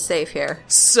Sniv is safe here.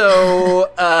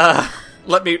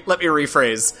 let me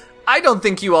rephrase. I don't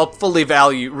think you all fully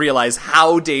realize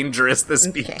how dangerous this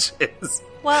beach is.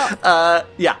 Well,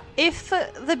 Yeah. if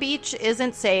the beach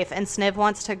isn't safe and Sniv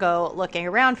wants to go looking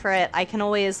around for it, I can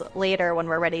always later, when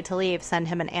we're ready to leave, send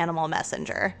him an animal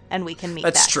messenger, and we can meet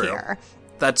That's back true. here.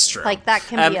 That's true. Like, that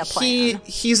can be a plan.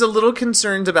 He's a little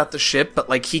concerned about the ship, but,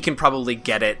 like, he can probably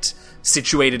get it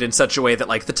situated in such a way that,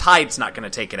 like, the tide's not going to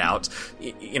take it out.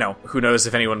 You know, who knows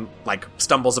if anyone, like,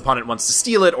 stumbles upon it and wants to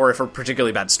steal it, or if a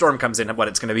particularly bad storm comes in, what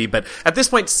it's going to be. But at this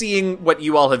point, seeing what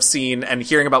you all have seen, and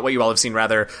hearing about what you all have seen,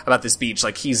 rather, about this beach,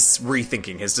 like, he's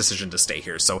rethinking his decision to stay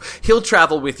here. So he'll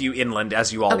travel with you inland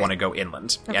as you all want to go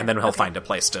inland. And then he'll find a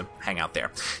place to hang out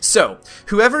there. So,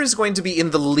 whoever is going to be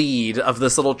in the lead of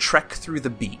this little trek through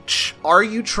the beach, are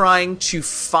you trying to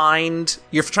find...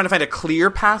 You're trying to find a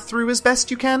clear path through as best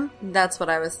you can? That's what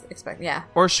I was expecting, yeah.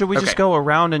 Or should we Okay. just go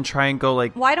around and try and go,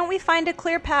 like... Why don't we find a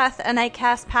clear path and I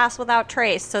cast Pass Without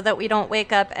Trace so that we don't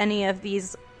wake up any of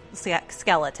these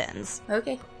skeletons?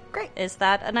 Okay. Great. Is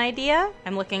that an idea?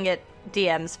 I'm looking at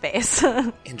DM's face.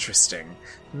 Interesting.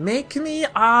 Make me,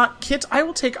 Kit, I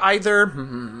will take either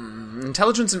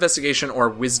intelligence investigation or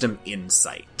wisdom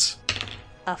insight.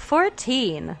 A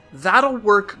 14. That'll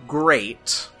work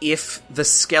great if the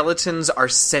skeletons are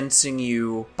sensing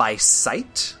you by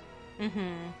sight.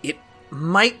 It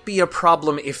might be a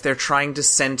problem if they're trying to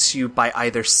sense you by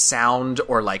either sound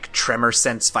or, like, tremor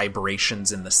sense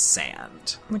vibrations in the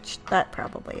sand. Which that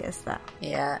probably is that.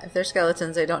 Yeah, if they're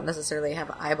skeletons, they don't necessarily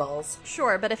have eyeballs.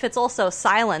 Sure, but if it's also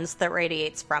silence that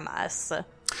radiates from us.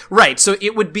 Right, so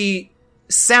it would be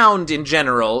sound in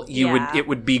general, Yeah. it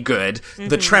would be good.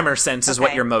 The tremor sense is what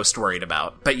Okay. you're most worried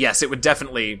about. But yes, it would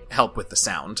definitely help with the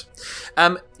sound.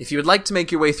 If you would like to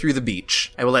make your way through the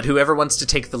beach, I will let whoever wants to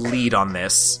take the lead on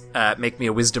this make me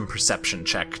a wisdom perception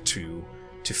check to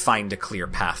find a clear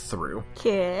path through.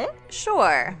 Kit?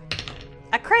 Sure.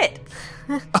 A crit.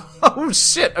 Oh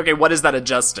shit! Okay, what is that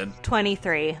adjusted?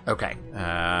 23. Okay.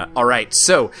 All right.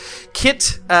 So,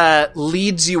 Kit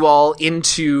leads you all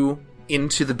into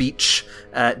the beach,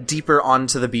 deeper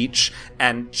onto the beach,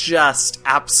 and just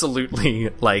absolutely,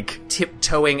 like,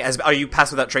 tiptoeing as... Are you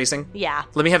pass without tracing? Yeah.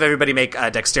 Let me have everybody make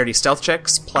dexterity stealth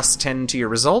checks, plus 10 to your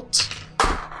result.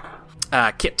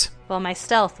 Kit. Well, my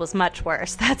stealth was much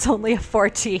worse. That's only a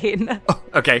 14. Oh,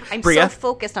 okay. I'm Bria. so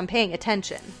focused on paying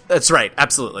attention. That's right.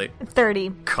 Absolutely. 30.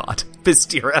 God.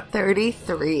 Bistira.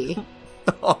 33.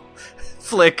 Oh,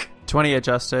 Flick. 20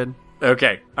 adjusted.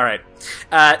 Okay, all right.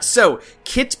 So,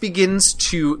 Kit begins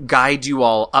to guide you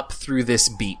all up through this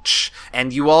beach,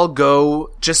 and you all go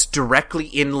just directly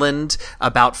inland,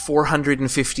 about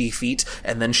 450 feet,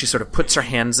 and then she sort of puts her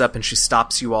hands up and she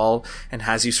stops you all and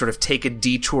has you sort of take a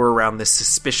detour around this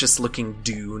suspicious-looking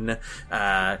dune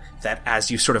that as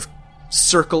you sort of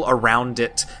circle around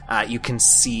it, you can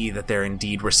see that there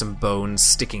indeed were some bones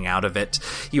sticking out of it.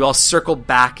 You all circle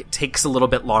back. It takes a little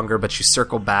bit longer, but you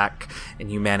circle back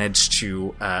and you manage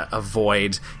to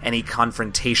avoid any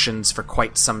confrontations for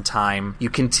quite some time. You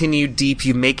continue deep.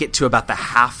 You make it to about the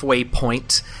halfway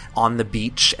point on the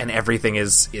beach, and everything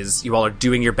is you all are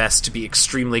doing your best to be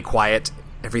extremely quiet.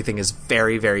 Everything is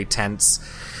very, very tense.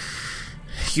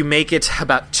 You make it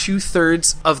about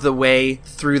 2/3 of the way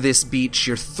through this beach.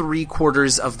 You're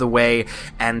 3/4 of the way.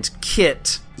 And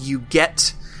Kit, you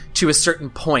get to a certain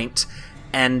point,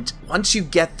 and once you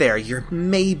get there, you're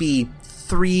maybe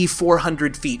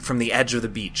 300-400 feet from the edge of the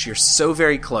beach. You're so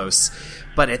very close.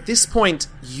 But at this point,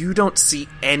 you don't see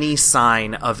any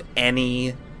sign of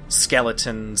any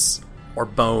skeletons or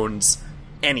bones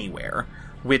anywhere,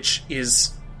 which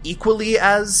is equally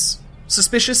as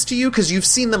suspicious to you, because you've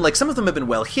seen them, like, some of them have been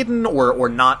well hidden or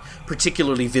not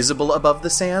particularly visible above the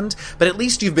sand, but at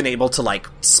least you've been able to, like,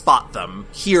 spot them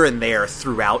here and there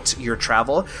throughout your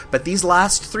travel. But these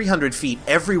last 300 feet,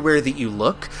 everywhere that you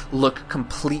look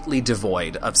completely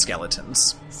devoid of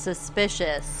skeletons.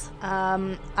 Suspicious.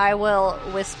 I will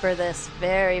whisper this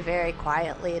very, very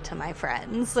quietly to my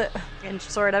friends and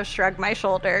sort of shrug my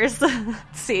shoulders,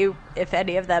 see if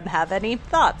any of them have any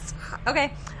thoughts.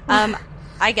 Okay.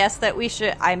 I guess that we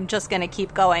should... I'm just going to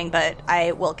keep going, but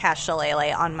I will cast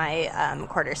Shillelagh on my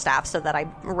quarterstaff so that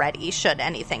I'm ready should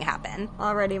anything happen.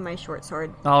 Already my short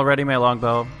sword. Already my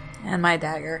longbow. And my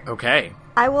dagger. Okay.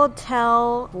 I will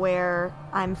tell where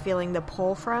I'm feeling the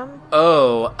pull from.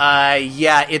 Oh,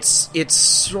 yeah, it's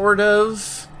sort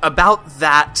of about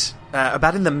that,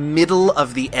 about in the middle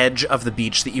of the edge of the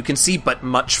beach that you can see, but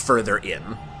much further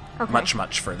in. Okay.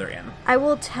 Much further in. I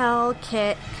will tell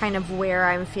Kit kind of where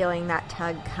I'm feeling that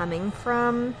tug coming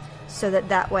from, so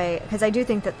that way, because I do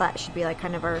think that should be like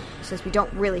kind of our, since we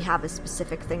don't really have a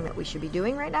specific thing that we should be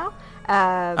doing right now,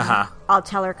 I'll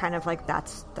tell her kind of like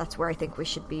that's where I think we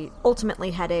should be ultimately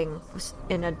heading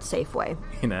in a safe way.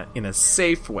 In a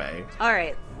safe way. All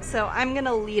right. So I'm going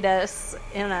to lead us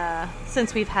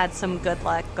since we've had some good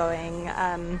luck going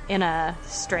in a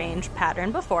strange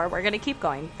pattern before, we're going to keep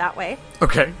going that way.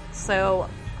 Okay. So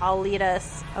I'll lead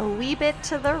us a wee bit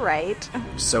to the right.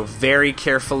 So very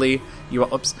carefully, you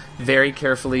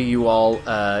all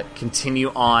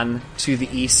continue on to the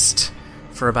east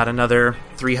for about another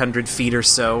 300 feet or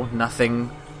so.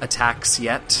 Nothing attacks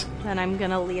yet. Then I'm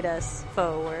going to lead us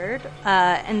forward.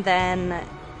 And then...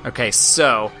 Okay,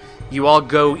 so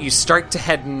you start to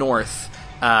head north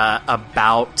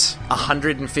about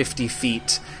 150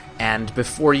 feet, and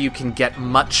before you can get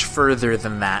much further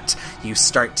than that, you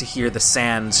start to hear the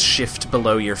sands shift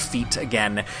below your feet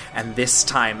again, and this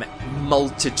time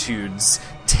multitudes,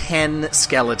 10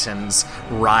 skeletons,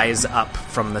 rise up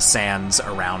from the sands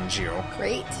around you.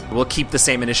 Great. We'll keep the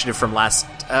same initiative from last...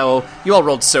 Oh, you all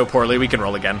rolled so poorly, we can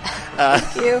roll again.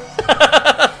 Thank you.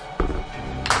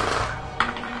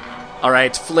 All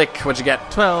right, Flick, what'd you get?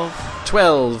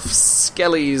 12.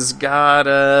 Skelly's got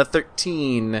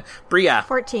 13. Bria.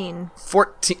 14.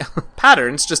 14.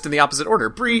 Patterns, just in the opposite order.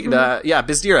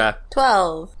 Bizdira.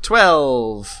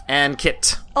 12. And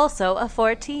Kit. also a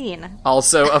 14.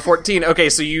 Also a 14. Okay,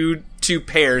 so you two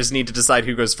pairs need to decide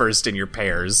who goes first in your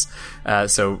pairs.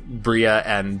 So Bria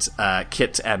and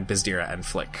Kit and Bizdira and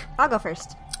Flick. I'll go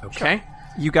first. Okay.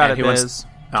 You got And it, who wants- Biz.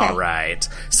 All right.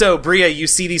 So, Bria, you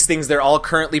see these things. They're all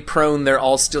currently prone. They're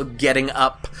all still getting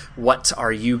up. What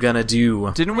are you going to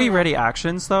do? Didn't we ready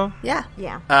actions, though? Yeah.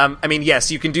 Yeah. I mean, yes,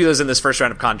 you can do those in this first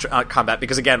round of combat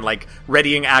because, again, like,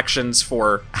 readying actions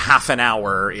for half an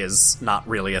hour is not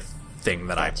really a thing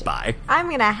that I buy. I'm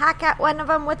going to hack at one of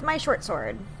them with my short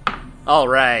sword. All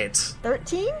right.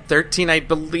 13? 13, I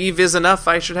believe, is enough.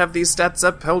 I should have these stats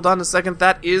up. Hold on a second.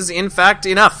 That is, in fact,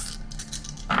 enough.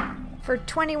 For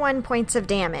 21 points of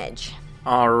damage.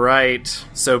 All right.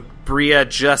 So Bria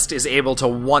just is able to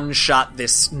one-shot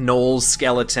this gnoll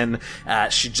skeleton.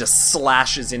 She just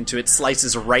slashes into it,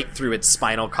 slices right through its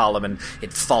spinal column, and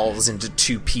it falls into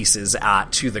 2 pieces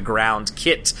to the ground.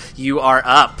 Kit, you are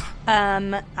up.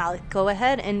 I'll go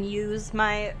ahead and use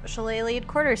my Shillelagh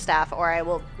quarterstaff, or I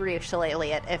will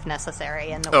re-Shillelagh it if necessary.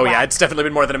 Yeah, it's definitely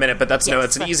been more than a minute, but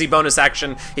it's an easy bonus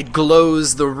action. It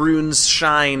glows, the runes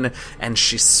shine, and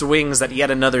she swings at yet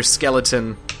another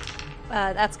skeleton.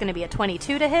 That's going to be a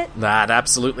 22 to hit. That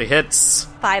absolutely hits.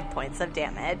 5 points of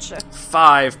damage.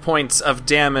 5 points of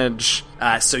damage.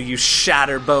 So you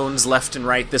shatter bones left and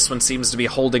right. This one seems to be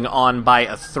holding on by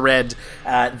a thread.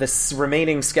 The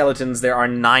remaining skeletons, there are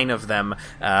 9 of them,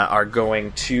 are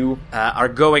going to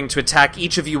attack.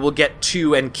 Each of you will get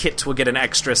 2, and Kit will get an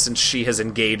extra since she has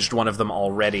engaged one of them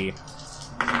already.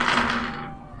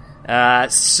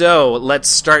 So let's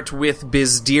start with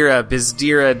Bizdira.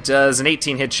 Bizdira, does an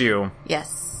 18 hit you?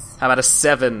 Yes. How about a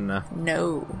 7?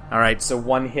 No. All right, so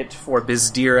 1 hit for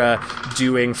Bizdira,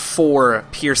 doing 4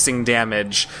 piercing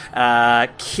damage.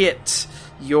 Kit,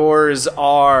 yours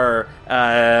are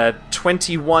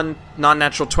 21,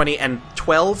 non-natural 20, and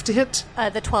 12 to hit?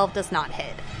 The 12 does not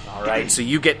hit. All right, so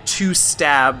you get 2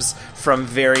 stabs from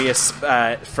various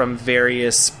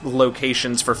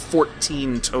locations for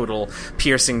 14 total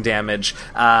piercing damage.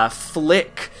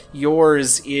 Flick,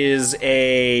 yours is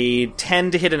a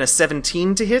 10 to hit and a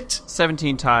 17 to hit.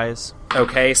 17 ties.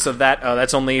 Okay, so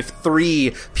that's only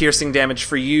 3 piercing damage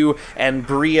for you. And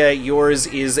Bria, yours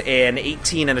is an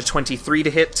 18 and a 23 to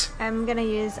hit. I'm gonna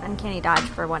use Uncanny Dodge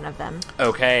for one of them.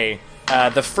 Okay,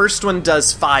 the first one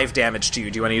does 5 damage to you.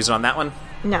 Do you want to use it on that one?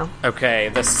 No. Okay,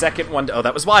 the second one... Oh,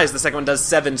 that was wise. The second one does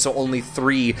 7, so only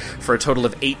 3 for a total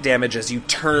of 8 damage as you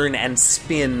turn and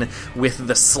spin with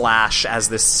the slash as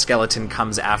this skeleton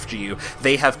comes after you.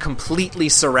 They have completely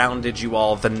surrounded you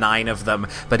all, the 9 of them,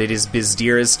 but it is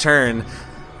Bizdira's turn,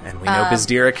 and we know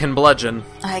Bizdira can bludgeon.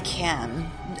 I can.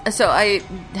 So I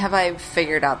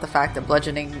figured out the fact that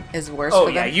bludgeoning is worse Oh,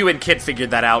 for them? yeah, you and Kit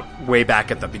figured that out way back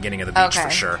at the beginning of the beach,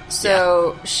 for sure.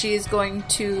 So she's going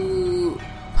to...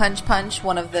 punch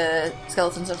one of the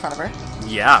skeletons in front of her.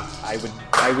 Yeah,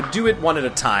 I would do it one at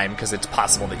a time, because it's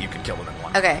possible that you could kill them in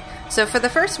one. Okay, so for the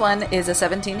first one is a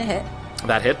 17 to hit.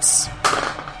 That hits.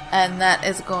 And that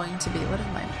is going to be, what is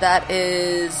mine? That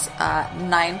is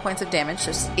 9 points of damage,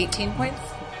 just 18 points.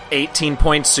 18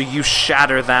 points, so you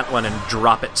shatter that one and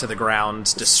drop it to the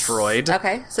ground, destroyed.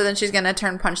 Okay, so then she's going to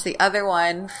turn punch the other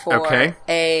one for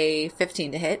a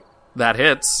 15 to hit. That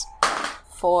hits.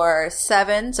 For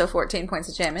 7, so 14 points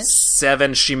of damage.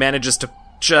 7, she manages to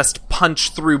just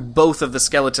punch through both of the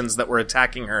skeletons that were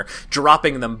attacking her,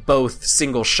 dropping them both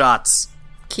single shots.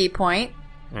 Key point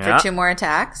Yeah. for 2 more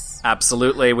attacks.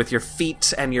 Absolutely, with your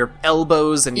feet and your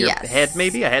elbows and your head,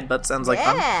 maybe? A headbutt sounds like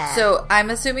fun. So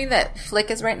I'm assuming that Flick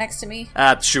is right next to me.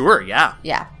 Sure, yeah.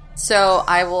 Yeah. So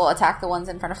I will attack the ones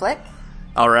in front of Flick.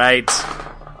 All right.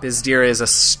 Bizdira is a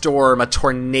storm, a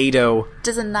tornado.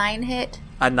 Does a 9 hit?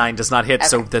 A 9 does not hit,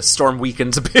 so the storm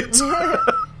weakens a bit.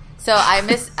 So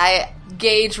I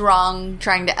gauge wrong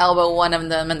trying to elbow one of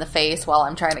them in the face while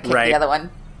I'm trying to kick the other one.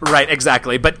 Right,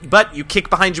 exactly. But you kick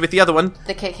behind you with the other one.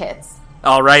 The kick hits.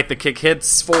 All right, the kick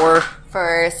hits for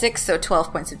 6, so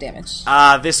 12 points of damage.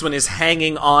 This one is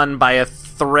hanging on by a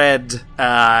thread.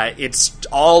 It's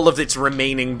all of its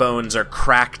remaining bones are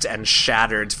cracked and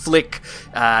shattered. Flick,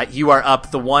 you are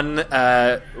up. The one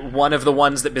of the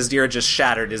ones that Bizdira just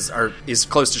shattered is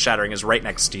close to shattering, is right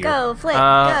next to you. Go, Flick,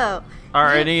 go.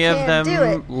 Are You any of can do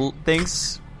them... it.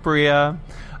 Thanks, Bria.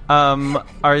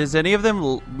 Is any of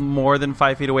them more than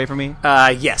 5 feet away from me?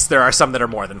 Yes, there are some that are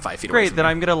more than 5 feet away. Great, then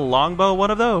I'm gonna longbow one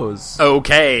of those.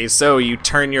 Okay, so you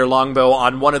turn your longbow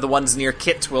on one of the ones near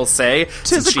Kit, we'll say,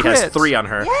 since a she has crit. 3 on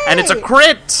her. Yay! And it's a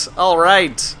crit! All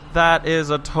right. That is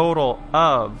a total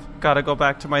of... Gotta go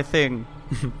back to my thing.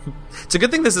 It's a good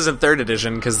thing this isn't 3rd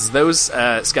edition, because those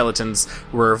skeletons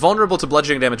were vulnerable to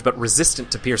bludgeoning damage, but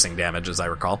resistant to piercing damage, as I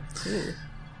recall.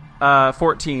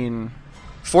 14.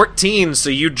 14, so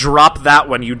you drop that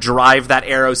one. You drive that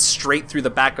arrow straight through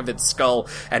the back of its skull,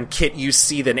 and Kit, you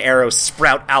see an arrow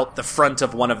sprout out the front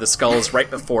of one of the skulls right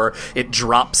before it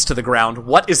drops to the ground.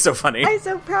 What is so funny? I'm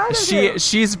so proud of you.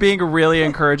 She's being really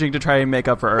encouraging to try and make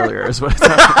up for earlier, is what it's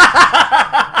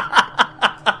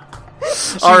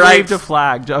She All right. waved a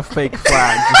fake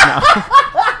flag just now.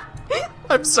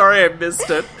 I'm sorry I missed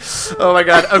it. Oh my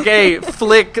god. Okay,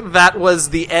 Flick, that was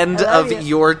the end of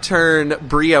your turn.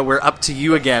 Bria, we're up to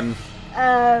you again.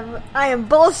 I am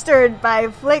bolstered by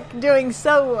Flick doing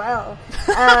so well.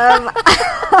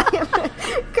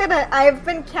 I've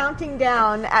been counting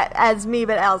down as me,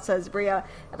 but also as Bria,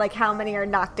 like how many are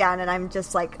knocked down, and I'm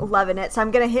just like loving it. So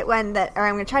I'm gonna I'm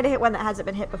gonna try to hit one that hasn't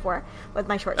been hit before with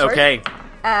my short sword. Okay.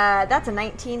 That's a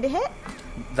 19 to hit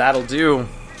That'll do.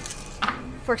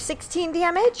 for 16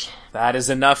 damage. That is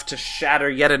enough to shatter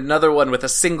yet another one with a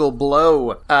single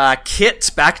blow.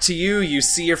 Kit, back to you. You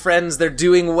see your friends, they're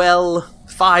doing well.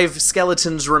 5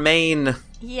 skeletons remain.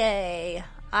 Yay.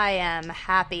 I am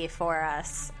happy for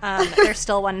us. There's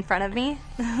still one in front of me.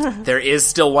 There is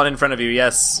still one in front of you,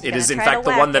 yes. It is in try to fact the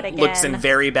whack one that it looks in again.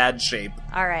 very bad shape.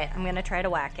 All right, I'm going to try to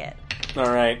whack it.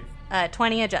 Alright.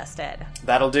 20 adjusted.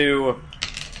 That'll do.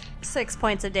 6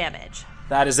 points of damage.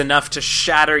 That is enough to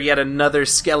shatter yet another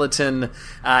skeleton.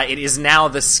 It is now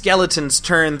the skeleton's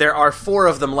turn. There are 4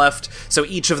 of them left, so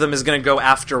each of them is going to go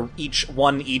after each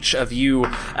of you.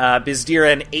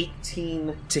 Bizdira, an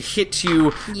 18 to hit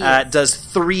you, does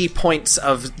 3 points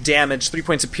of damage, 3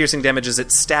 points of piercing damage as it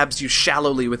stabs you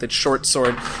shallowly with its short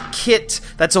sword. Kit,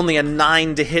 that's only a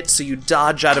 9 to hit, so you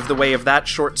dodge out of the way of that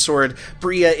short sword.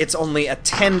 Bria, it's only a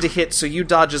 10 to hit, so you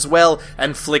dodge as well.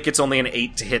 And Flick, it's only an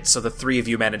 8 to hit, so the 3 of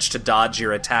you manage to dodge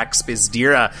your attacks.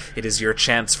 Bizdira, it is your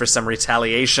chance for some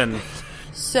retaliation.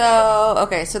 So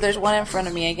there's one in front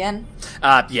of me again.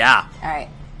 Yeah. Alright.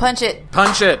 Punch it.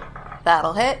 Punch it.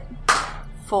 That'll hit.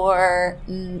 For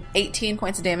 18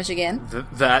 points of damage again.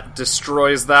 That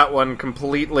destroys that one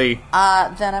completely.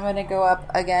 Then I'm gonna go up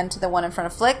again to the one in front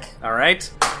of Flick.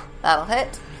 Alright. That'll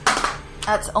hit.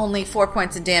 That's only 4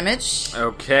 points of damage.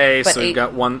 Okay, But so 8. you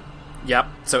got one. Yep,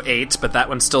 so 8, but that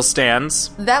one still stands.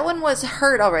 That one was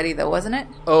hurt already, though, wasn't it?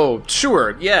 Oh,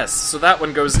 sure, yes, so that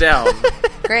one goes down.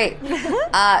 Great.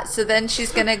 So then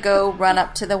she's gonna go run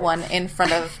up to the one in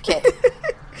front of Kit.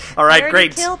 All I right, already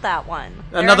great. killed that one.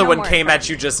 There Another are no one more came at friends.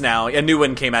 you just now. A new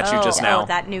one came at you just now. Oh,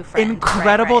 that new friend.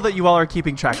 Incredible Right. that you all are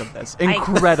keeping track of this.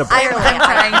 Incredible. I'm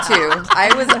trying to.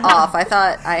 I was off. I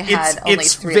thought I had only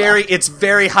 3 left. It's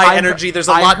very high energy. There's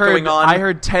a lot going on. I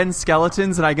heard 10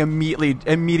 skeletons and I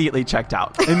immediately checked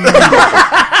out. Immediately.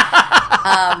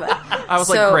 I was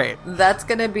like, great. That's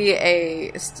gonna be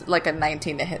a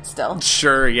 19 to hit still.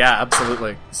 Sure, yeah,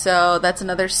 absolutely. So that's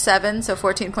another 7, so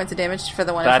 14 points of damage for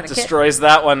the one in That front of Kit. destroys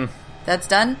that one. That's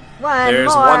done.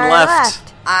 There's more one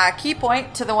left. Key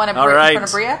point to the one in All in right. front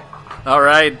of Bria. All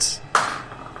right.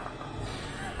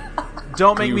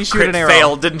 Don't make You me shoot crit an arrow.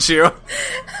 failed, didn't you?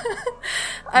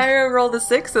 I rolled a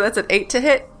 6, so that's an 8 to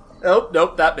hit.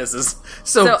 Nope, that misses.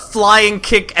 So flying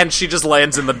kick, and she just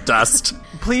lands in the dust.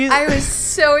 Please. I was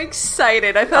so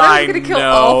excited. I thought I was going to kill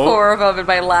know. all 4 of them in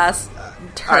my last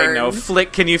turn. I know.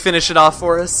 Flick, can you finish it off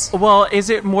for us? Well, is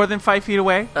it more than 5 feet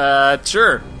away?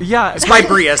 Sure. Yeah. It's by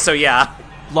Bria, so yeah.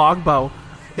 Longbow.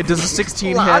 It does a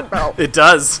 16 hit. It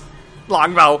does.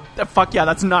 Longbow. Fuck yeah,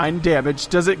 that's 9 damage.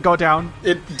 Does it go down?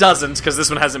 It doesn't, because this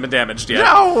one hasn't been damaged yet.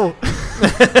 No!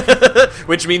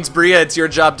 Which means, Bria, it's your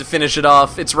job to finish it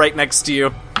off. It's right next to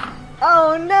you.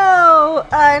 Oh no!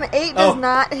 An 8 does Oh.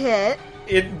 not hit.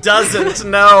 It doesn't,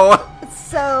 no.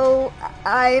 So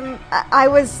I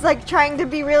was like trying to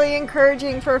be really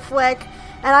encouraging for Flick,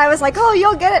 and I was like, "Oh,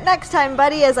 you'll get it next time,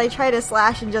 buddy." As I try to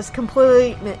slash and just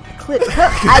completely,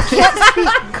 I can't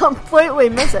speak. Completely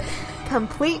miss it.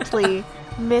 Completely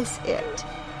miss it.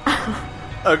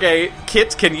 Okay,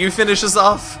 Kit, can you finish us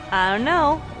off? I don't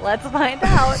know. Let's find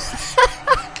out.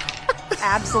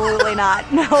 Absolutely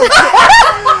not. No.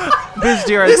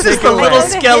 Bizdira, This is take the it away. little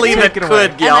skelly that Take it away.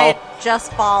 could, And y'all. I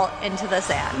just fall into the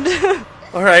sand.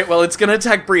 All right, well, it's gonna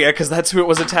attack Bria, because that's who it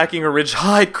was attacking originally.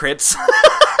 Hide crits.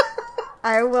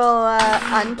 I will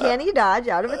uncanny dodge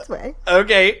out of its way.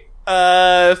 Okay,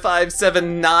 5,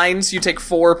 7, 9, so you take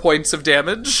 4 points of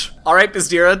damage. All right,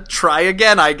 Bizdira, try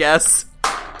again, I guess.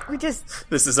 We just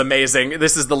This is amazing.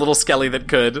 This is the little skelly that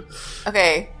could.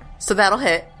 Okay, so that'll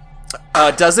hit.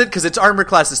 Does it? Because its armor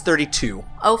class is 32.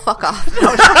 Oh, fuck off.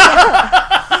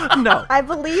 No. I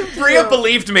believe Bria you.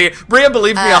 believed me. Bria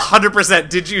believed me 100%.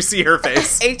 Did you see her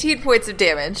face? 18 points of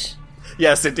damage.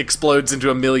 Yes, it explodes into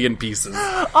a million pieces.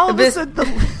 All of a This-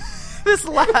 sudden, this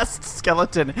last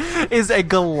skeleton is a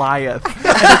Goliath, and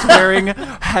it's wearing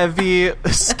heavy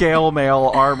scale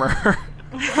mail armor.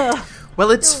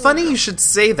 Well, it's funny you should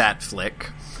say that,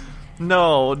 Flick.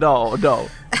 No.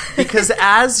 Because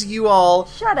as you all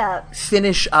Shut up.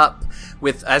 finish up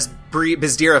with, as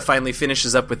Bizdira finally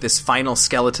finishes up with this final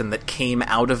skeleton that came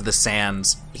out of the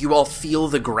sands, you all feel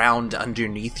the ground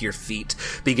underneath your feet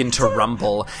begin to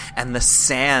rumble, and the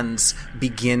sands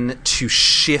begin to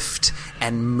shift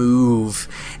and move,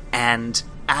 and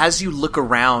as you look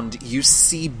around, you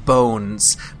see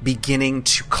bones beginning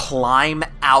to climb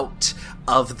out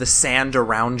of the sand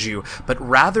around you, but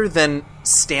rather than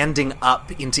standing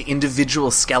up into individual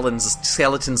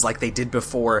skeletons like they did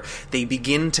before, they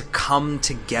begin to come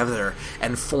together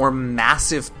and form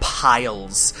massive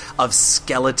piles of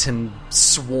skeleton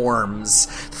swarms.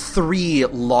 3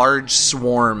 large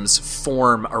swarms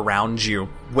form around you,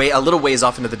 a little ways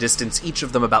off into the distance, each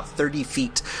of them about 30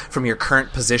 feet from your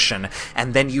current position,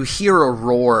 and then you hear a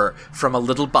roar from a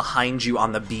little behind you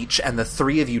on the beach, and the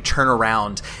 3 of you turn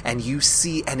around, and you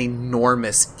see an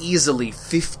enormous, easily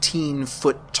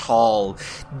 15-foot tall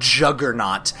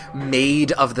juggernaut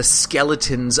made of the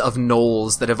skeletons of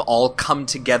gnolls that have all come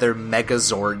together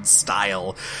Megazord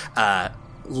style,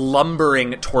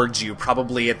 lumbering towards you,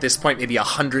 probably at this point maybe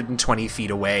 120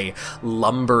 feet away,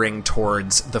 lumbering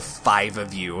towards the 5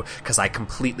 of you, because I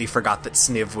completely forgot that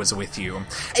Sniv was with you.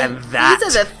 And that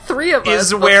these are the 3 of us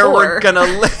is where before. we're gonna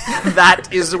that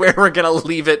is where we're gonna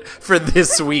leave it for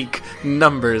this week.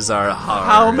 Numbers are hard.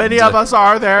 How many of us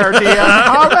are there, DM?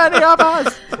 How many of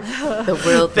us? The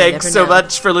world. Thanks so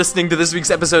much for listening to this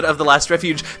week's episode of The Last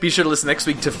Refuge. Be sure to listen next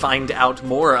week to find out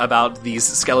more about these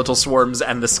skeletal swarms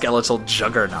and the skeletal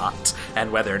juggernaut,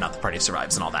 and whether or not the party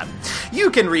survives and all that. You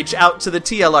can reach out to the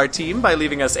TLR team by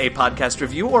leaving us a podcast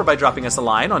review or by dropping us a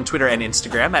line on Twitter and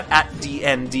Instagram at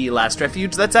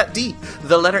 @DNDLastRefuge. That's at D,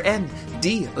 the letter N,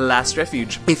 D, Last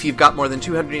Refuge. If you've got more than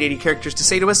 280 characters to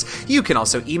say to us, you can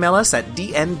also email us at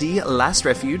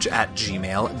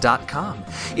dndlastrefuge@gmail.com.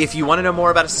 If you want to know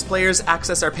more about us as players,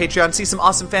 access our Patreon, see some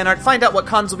awesome fan art, find out what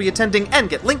cons we'll be attending, and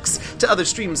get links to other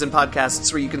streams and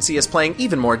podcasts where you can see us playing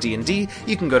even more D&D,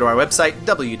 you can go to our website,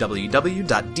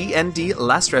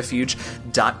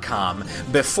 www.dndlastrefuge.com.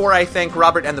 Before I thank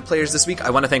Robert and the players this week, I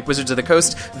want to thank Wizards of the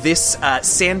Coast. This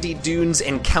Sandy Dunes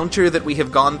encounter that we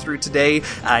have gone through today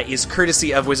is courtesy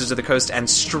of Wizards of the Coast and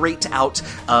straight out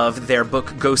of their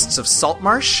book Ghosts of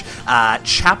Saltmarsh.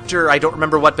 Chapter, I don't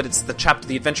remember what, but it's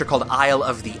the adventure called Isle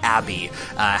of the Abbey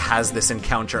has this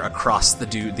encounter across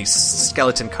these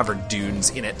skeleton-covered dunes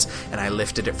in it, and I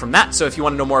lifted it from that. So if you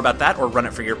want to know more about that or run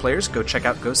it for your players, go check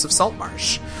out Ghosts of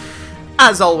Saltmarsh.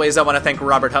 As always, I want to thank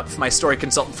Robert Hupf, my story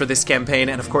consultant for this campaign,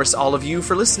 and of course all of you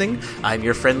for listening. I'm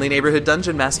your friendly neighborhood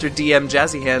dungeon master, DM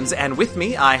Jazzy Hands, and with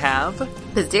me I have...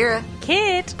 Pizdira.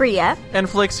 Kit. Bria. And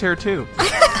Flick's here too.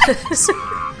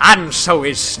 And so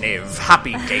is Sniv.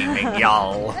 Happy gaming,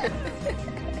 y'all.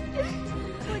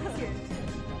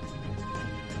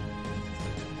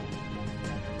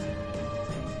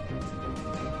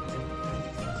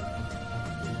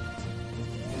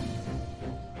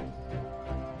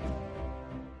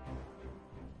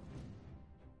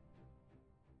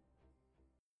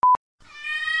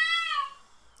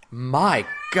 My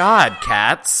God,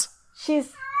 cats.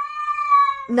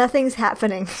 Nothing's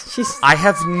happening. I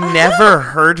have never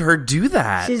heard her do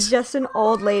that. She's just an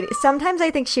old lady. Sometimes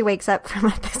I think she wakes up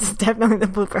from this is definitely the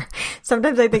blooper.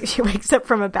 Sometimes I think she wakes up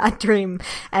from a bad dream,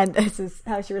 and this is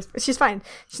how she responds. She's fine.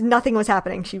 Nothing was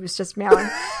happening. She was just meowing.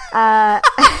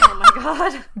 Oh my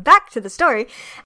God. Back to the story.